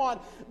 That's the one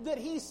that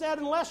He said,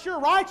 unless your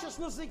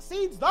righteousness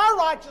exceeds their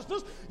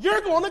righteousness,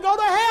 you're going to go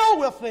to hell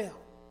with them.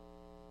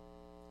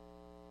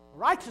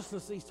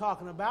 Righteousness He's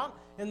talking about,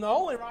 and the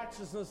only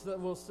righteousness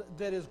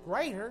that is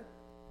greater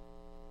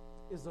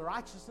is the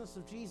righteousness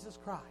of Jesus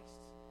Christ.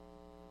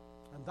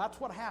 And that's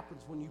what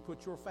happens when you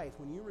put your faith.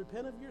 When you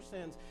repent of your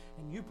sins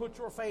and you put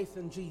your faith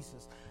in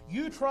Jesus.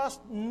 You trust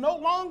no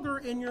longer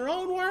in your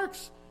own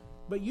works,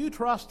 but you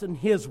trust in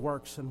His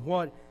works and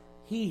what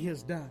He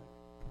has done.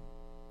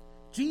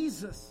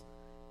 Jesus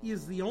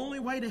is the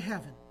only way to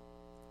heaven.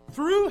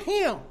 Through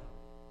Him,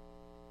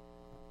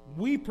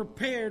 we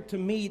prepare to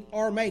meet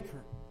our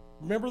Maker.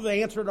 Remember the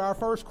answer to our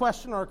first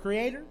question, our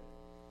Creator?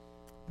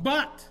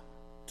 But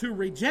to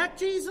reject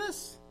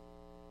Jesus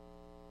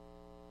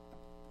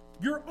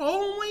Your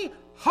only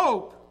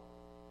hope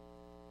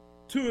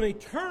to an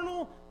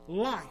eternal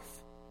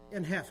life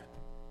in heaven.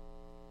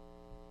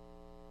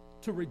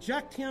 To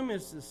reject Him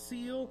is to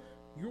seal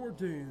your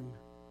doom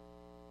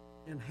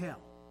in hell.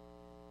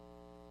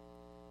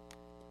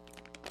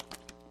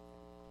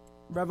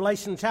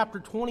 Revelation chapter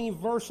 20,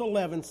 verse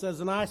 11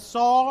 says, "And I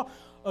saw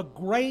a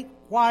great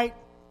white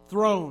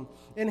throne,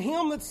 and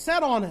Him that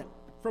sat on it,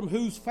 from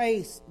whose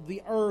face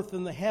the earth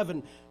and the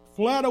heaven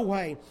fled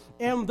away.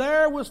 And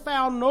there was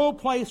found no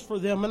place for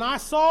them. And I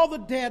saw the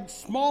dead,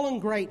 small and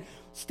great,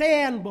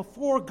 stand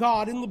before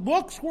God. And the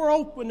books were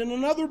opened, and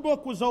another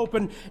book was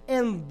opened,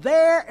 and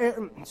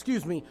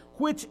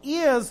which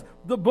is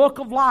the book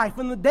of life.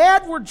 And the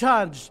dead were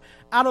judged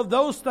out of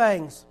those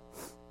things,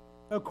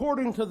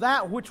 according to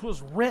that which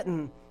was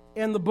written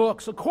in the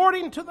books,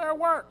 according to their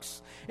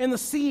works. And the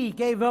sea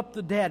gave up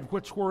the dead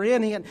which were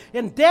in it,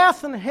 and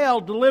death and hell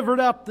delivered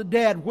up the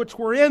dead which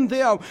were in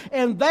them,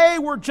 and they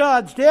were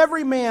judged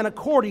every man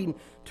according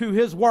to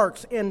his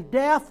works. And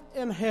death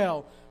and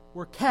hell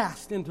were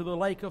cast into the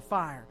lake of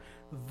fire.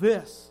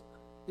 This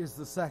is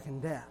the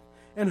second death.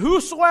 And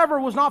whosoever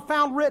was not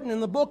found written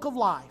in the book of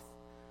life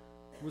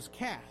was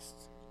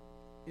cast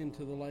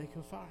into the lake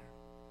of fire."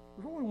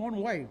 There's only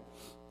one way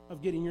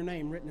of getting your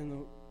name written in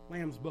the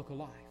Lamb's book of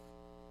life.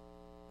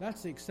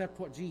 That's to accept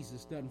what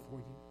Jesus done for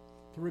you.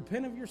 To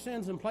repent of your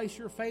sins and place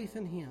your faith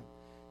in Him.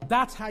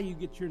 That's how you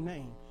get your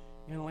name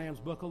in the Lamb's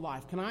book of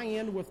life. Can I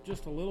end with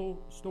just a little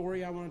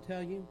story I want to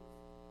tell you?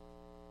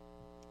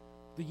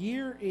 The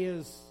year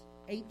is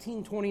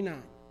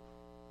 1829.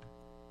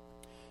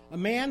 A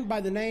man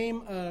by the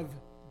name of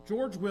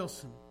George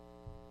Wilson.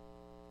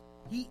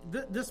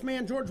 This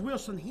man, George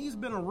Wilson, he's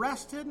been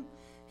arrested,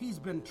 he's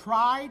been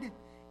tried,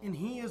 and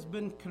he has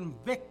been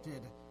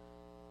convicted.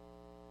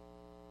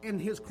 And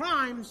his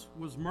crimes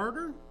was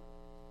murder,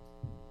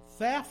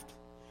 theft,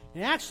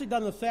 and he actually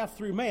done the theft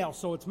through mail,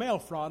 so it's mail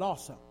fraud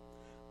also.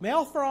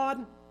 Mail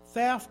fraud,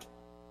 theft,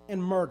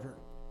 and murder.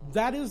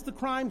 That is the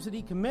crimes that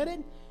he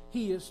committed.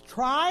 He is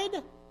tried,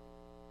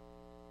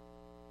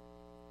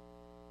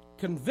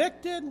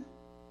 convicted,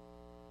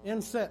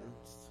 and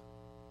sentenced.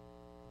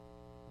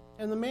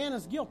 And the man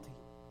is guilty,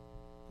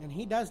 and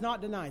he does not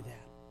deny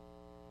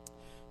that.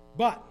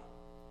 But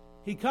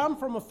he come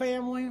from a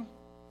family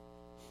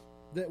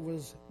that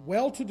was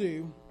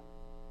well-to-do,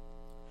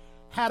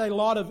 had a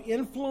lot of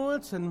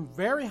influence in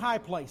very high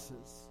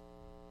places,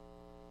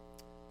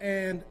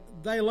 and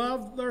they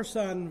loved their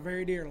son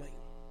very dearly.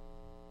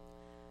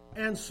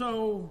 And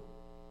so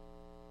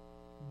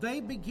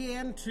they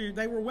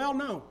were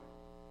well-known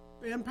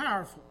and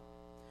powerful.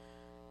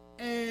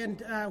 And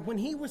when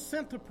he was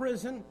sent to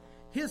prison,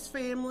 his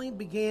family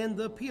began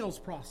the appeals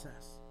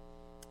process.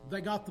 They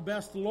got the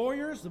best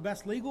lawyers, the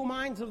best legal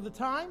minds of the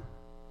time.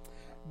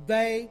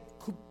 They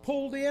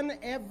pulled in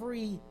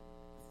every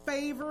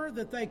favor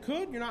that they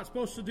could. You're not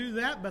supposed to do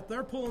that, but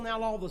they're pulling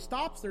out all the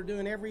stops. They're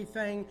doing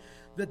everything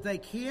that they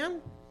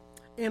can.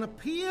 And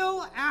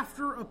appeal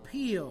after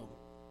appeal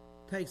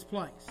takes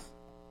place.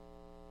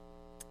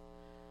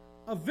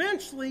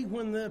 Eventually,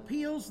 when the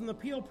appeals and the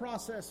appeal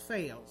process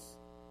fails,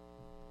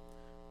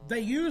 they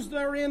use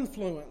their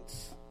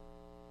influence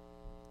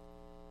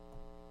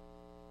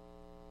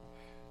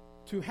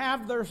to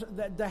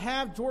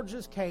have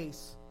George's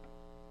case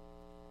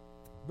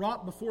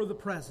brought before the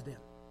president.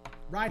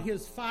 Right?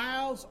 His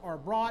files are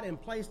brought and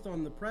placed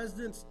on the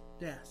president's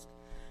desk.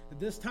 At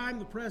this time,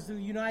 the president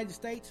of the United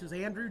States is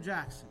Andrew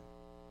Jackson.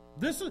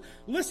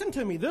 Listen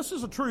to me, this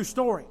is a true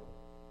story.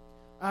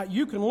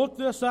 You can look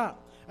this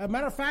up. As a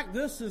matter of fact,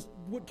 this is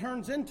what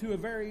turns into a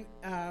very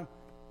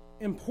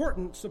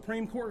important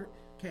Supreme Court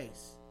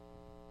case.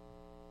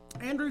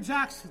 Andrew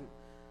Jackson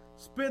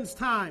spends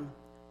time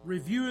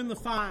reviewing the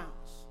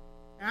files,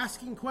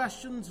 asking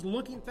questions,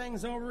 looking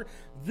things over.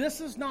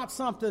 This is not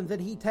something that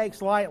he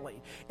takes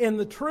lightly. And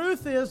the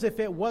truth is, if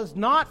it was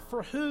not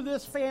for who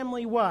this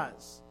family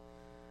was,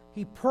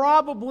 he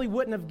probably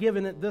wouldn't have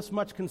given it this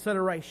much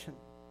consideration.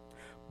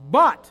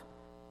 But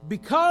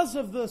because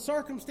of the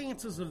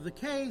circumstances of the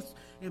case,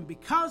 and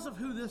because of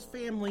who this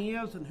family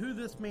is and who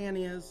this man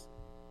is,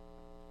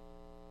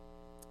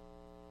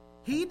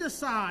 he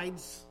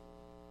decides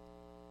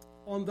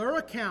on their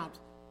account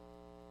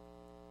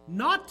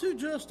not to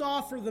just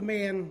offer the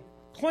man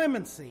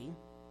clemency,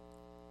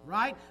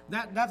 right?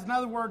 That's in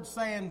other words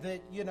saying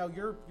that,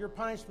 your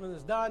punishment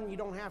is done. You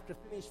don't have to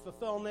finish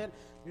fulfilling it.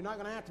 You're not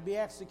going to have to be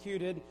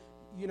executed.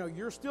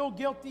 You're still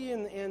guilty,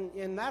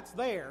 and that's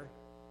there.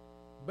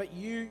 But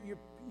you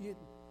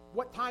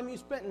what time you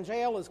spent in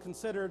jail is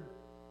considered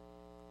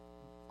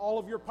all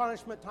of your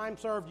punishment, time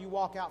served, you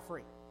walk out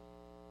free.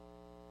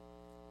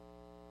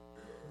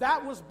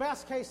 That was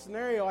best case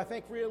scenario, I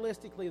think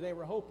realistically they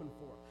were hoping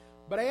for.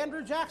 But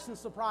Andrew Jackson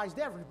surprised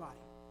everybody.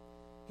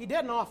 He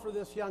didn't offer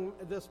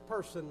this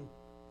person,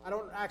 I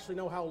don't actually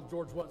know how old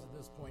George was at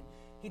this point.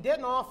 He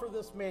didn't offer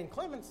this man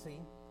clemency.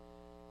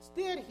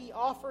 Instead, he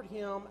offered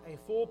him a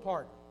full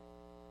pardon.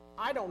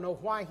 I don't know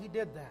why he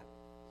did that,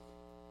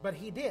 but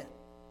he did.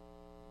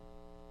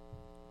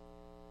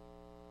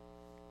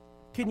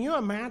 Can you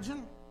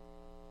imagine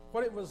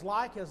what it was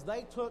like as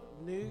they took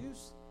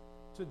news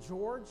to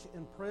George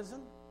in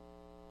prison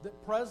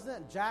that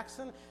President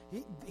Jackson,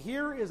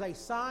 here is a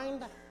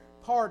signed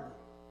pardon.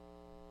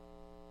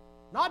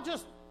 Not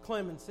just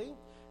clemency,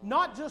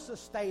 not just a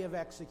stay of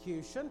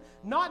execution,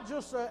 not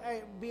just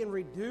being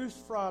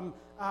reduced from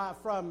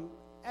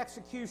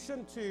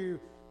execution to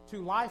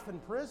life in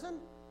prison,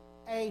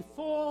 a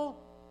full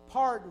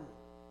pardon,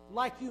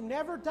 like you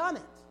never done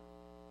it.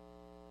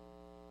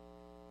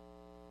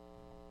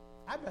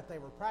 I bet they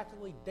were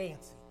practically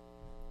dancing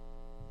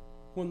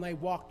when they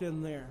walked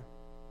in there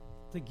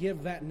to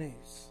give that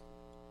news.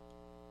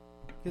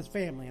 His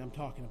family, I'm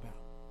talking about.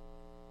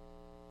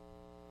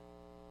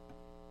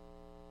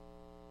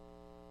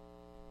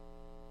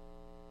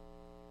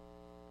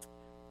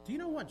 Do you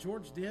know what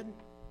George did?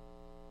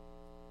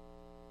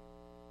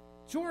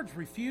 George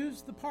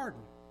refused the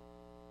pardon.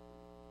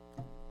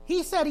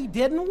 He said he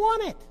didn't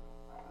want it.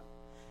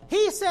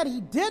 He said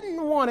he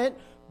didn't want it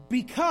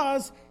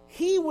because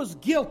he was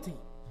guilty.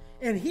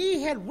 And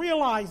he had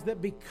realized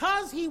that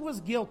because he was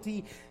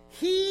guilty,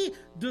 he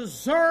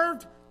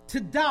deserved to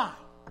die.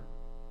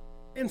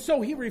 And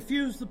so he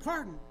refused the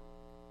pardon.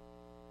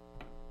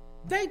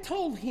 They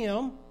told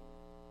him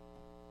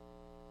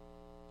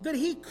that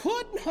he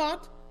could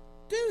not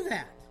do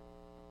that.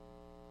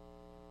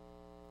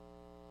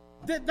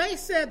 That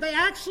they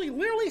actually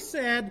literally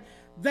said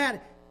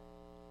that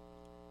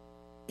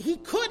he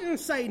couldn't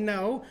say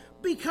no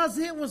because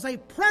it was a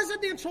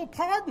presidential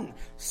pardon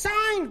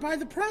signed by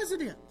the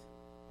president.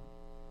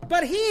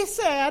 But he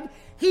said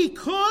he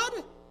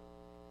could,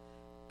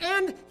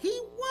 and he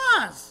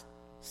was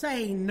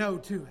saying no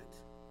to it.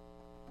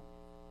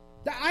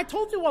 I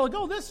told you a while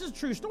ago, this is a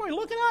true story.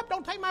 Look it up.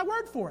 Don't take my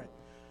word for it.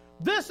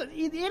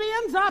 It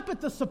ends up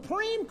at the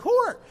Supreme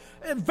Court.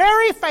 A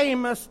very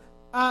famous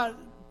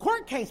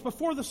court case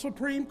before the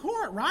Supreme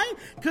Court, right?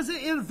 Because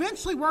it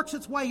eventually works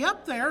its way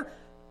up there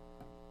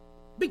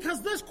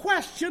because this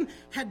question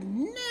had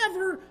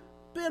never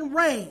been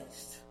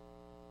raised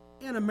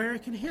in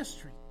American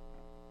history.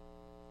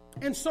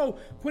 And so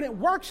when it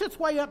works its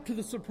way up to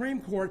the Supreme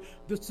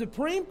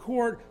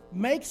Court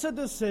makes a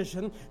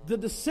decision. The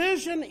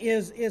decision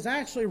is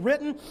actually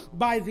written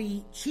by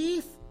the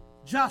Chief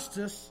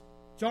Justice,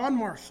 John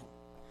Marshall.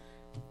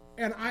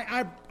 And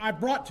I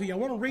brought to you, I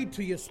want to read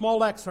to you a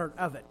small excerpt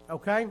of it,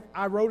 okay?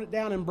 I wrote it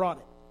down and brought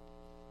it.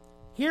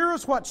 Here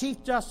is what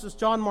Chief Justice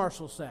John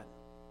Marshall said.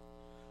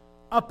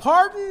 A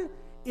pardon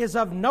is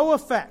of no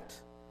effect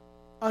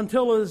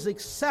until it is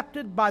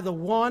accepted by the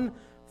one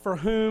for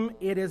whom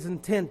it is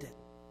intended.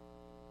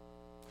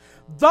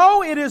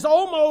 Though it is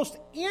almost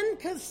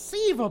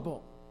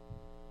inconceivable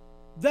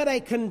that a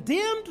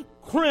condemned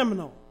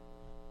criminal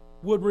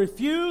would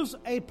refuse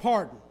a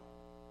pardon,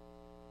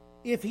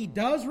 if he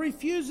does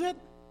refuse it,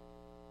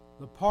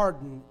 the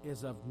pardon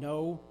is of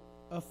no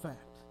effect.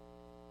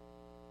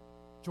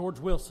 George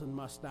Wilson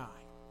must die.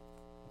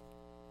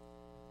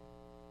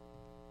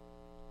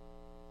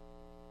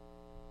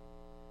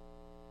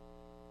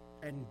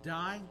 And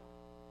die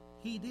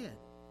he did,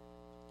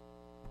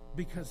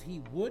 because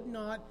he would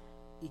not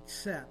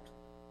accept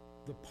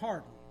the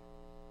pardon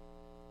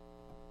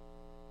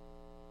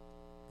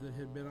that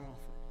had been offered.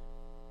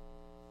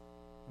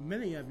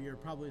 Many of you are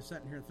probably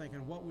sitting here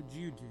thinking, what would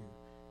you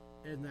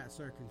do in that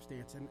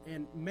circumstance?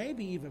 And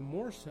maybe even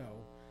more so,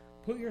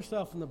 put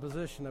yourself in the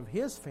position of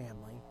his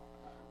family,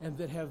 and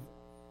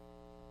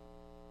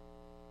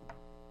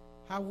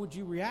how would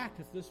you react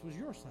if this was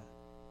your son?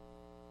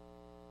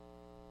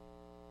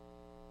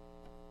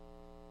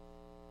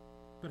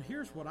 But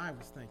here's what I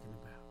was thinking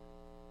about.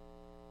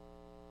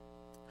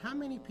 How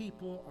many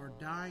people are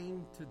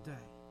dying today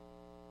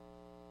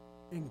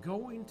and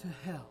going to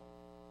hell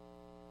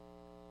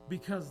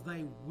because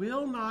they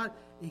will not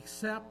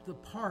accept the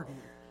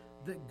pardon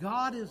that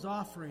God is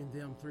offering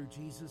them through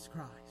Jesus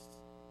Christ?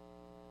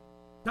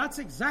 That's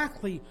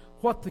exactly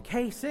what the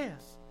case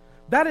is.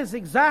 That is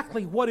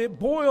exactly what it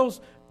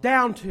boils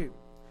down to.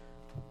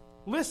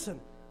 Listen,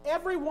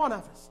 every one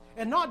of us,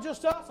 and not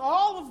just us,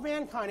 all of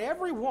mankind,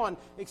 everyone,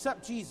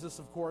 except Jesus,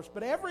 of course,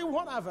 but every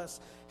one of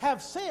us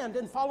have sinned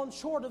and fallen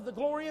short of the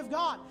glory of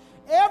God.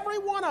 Every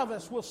one of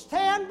us will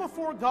stand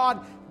before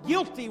God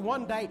guilty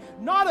one day.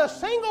 Not a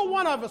single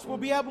one of us will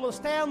be able to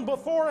stand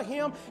before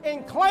Him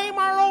and claim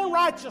our own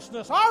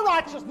righteousness. Our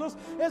righteousness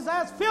is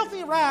as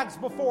filthy rags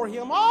before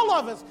Him. All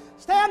of us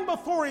stand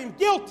before Him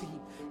guilty,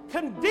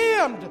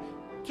 condemned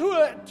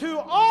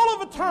to all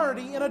of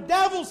eternity in a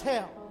devil's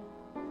hell.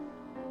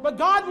 But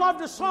God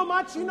loved us so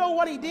much, you know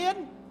what He did?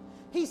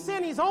 He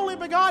sent His only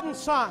begotten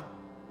Son,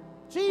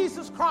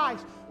 Jesus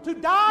Christ, to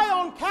die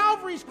on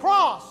Calvary's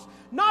cross.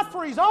 Not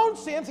for His own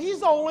sins.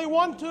 He's the only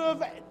one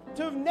to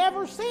have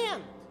never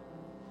sinned.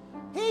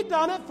 He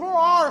done it for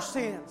our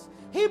sins.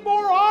 He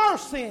bore our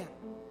sin.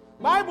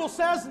 The Bible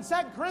says in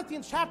 2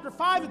 Corinthians chapter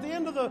 5, at the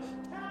end of the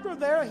chapter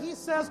there, he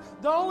says,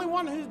 the only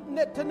one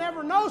to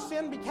never know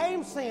sin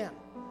became sin.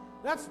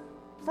 That's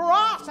for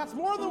us. That's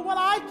more than what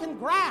I can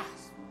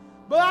grasp.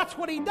 But that's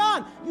what He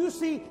done. You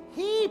see,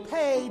 He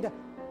paid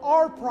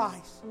our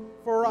price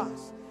for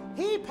us.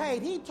 He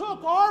paid. He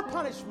took our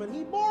punishment.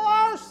 He bore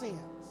our sins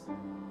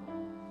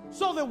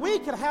so that we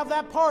could have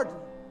that pardon,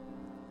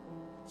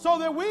 so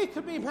that we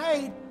could be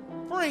made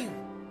free,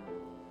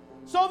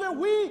 so that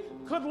we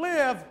could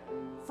live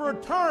for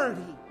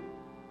eternity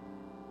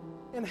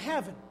in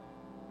heaven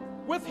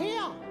with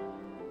Him,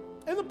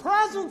 in the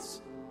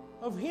presence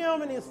of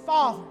Him and His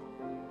Father.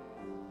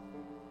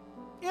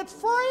 It's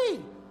free.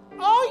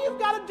 All you've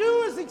got to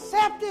do is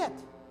accept it.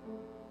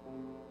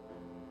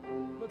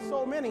 But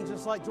so many,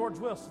 just like George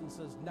Wilson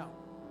says, no.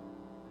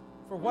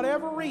 For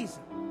whatever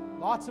reason,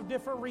 lots of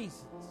different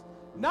reasons.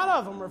 None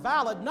of them are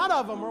valid. None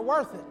of them are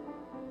worth it.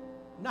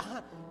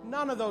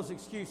 None of those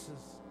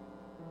excuses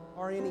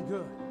are any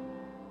good.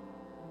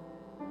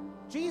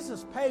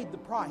 Jesus paid the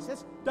price.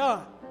 It's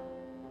done.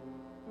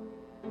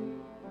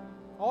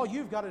 All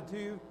you've got to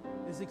do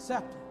is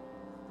accept it.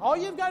 All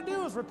you've got to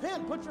do is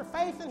repent, put your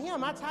faith in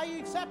Him. That's how you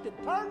accept it.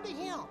 Turn to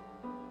Him.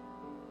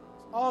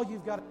 It's all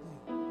you've got to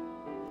do.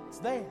 It's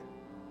there.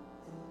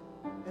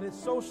 And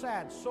it's so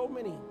sad. So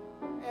many,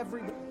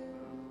 every day,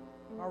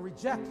 are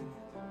rejecting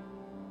it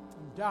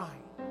and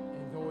dying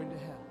and going to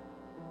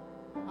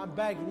hell. I'm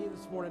begging you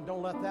this morning,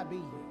 don't let that be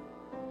you.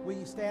 Will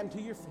you stand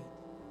to your feet?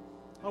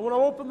 I want to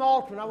open the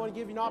altar, and I want to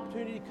give you an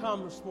opportunity to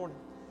come this morning.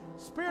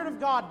 Spirit of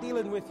God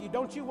dealing with you.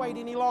 Don't you wait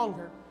any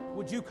longer.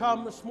 Would you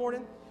come this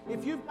morning?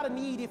 If you've got a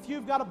need, if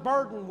you've got a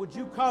burden, would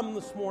you come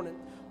this morning?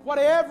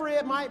 Whatever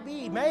it might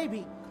be,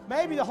 maybe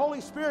the Holy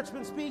Spirit's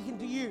been speaking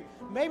to you.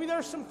 Maybe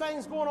there's some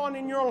things going on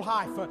in your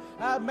life.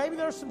 Maybe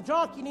there's some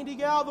junk you need to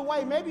get out of the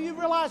way. Maybe you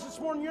realize this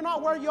morning you're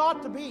not where you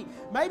ought to be.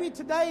 Maybe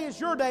today is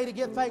your day to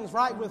get things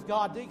right with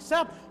God, to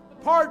accept the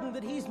pardon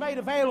that He's made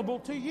available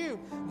to you.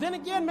 Then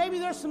again, maybe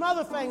there's some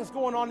other things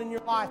going on in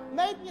your life.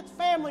 Maybe it's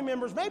family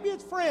members. Maybe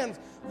it's friends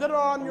that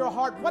are on your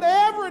heart.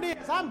 Whatever it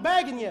is, I'm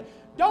begging you,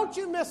 don't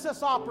you miss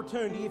this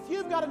opportunity. If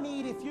you've got a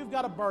need, if you've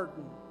got a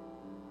burden,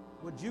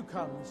 would you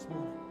come this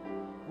morning?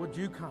 Would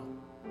you come?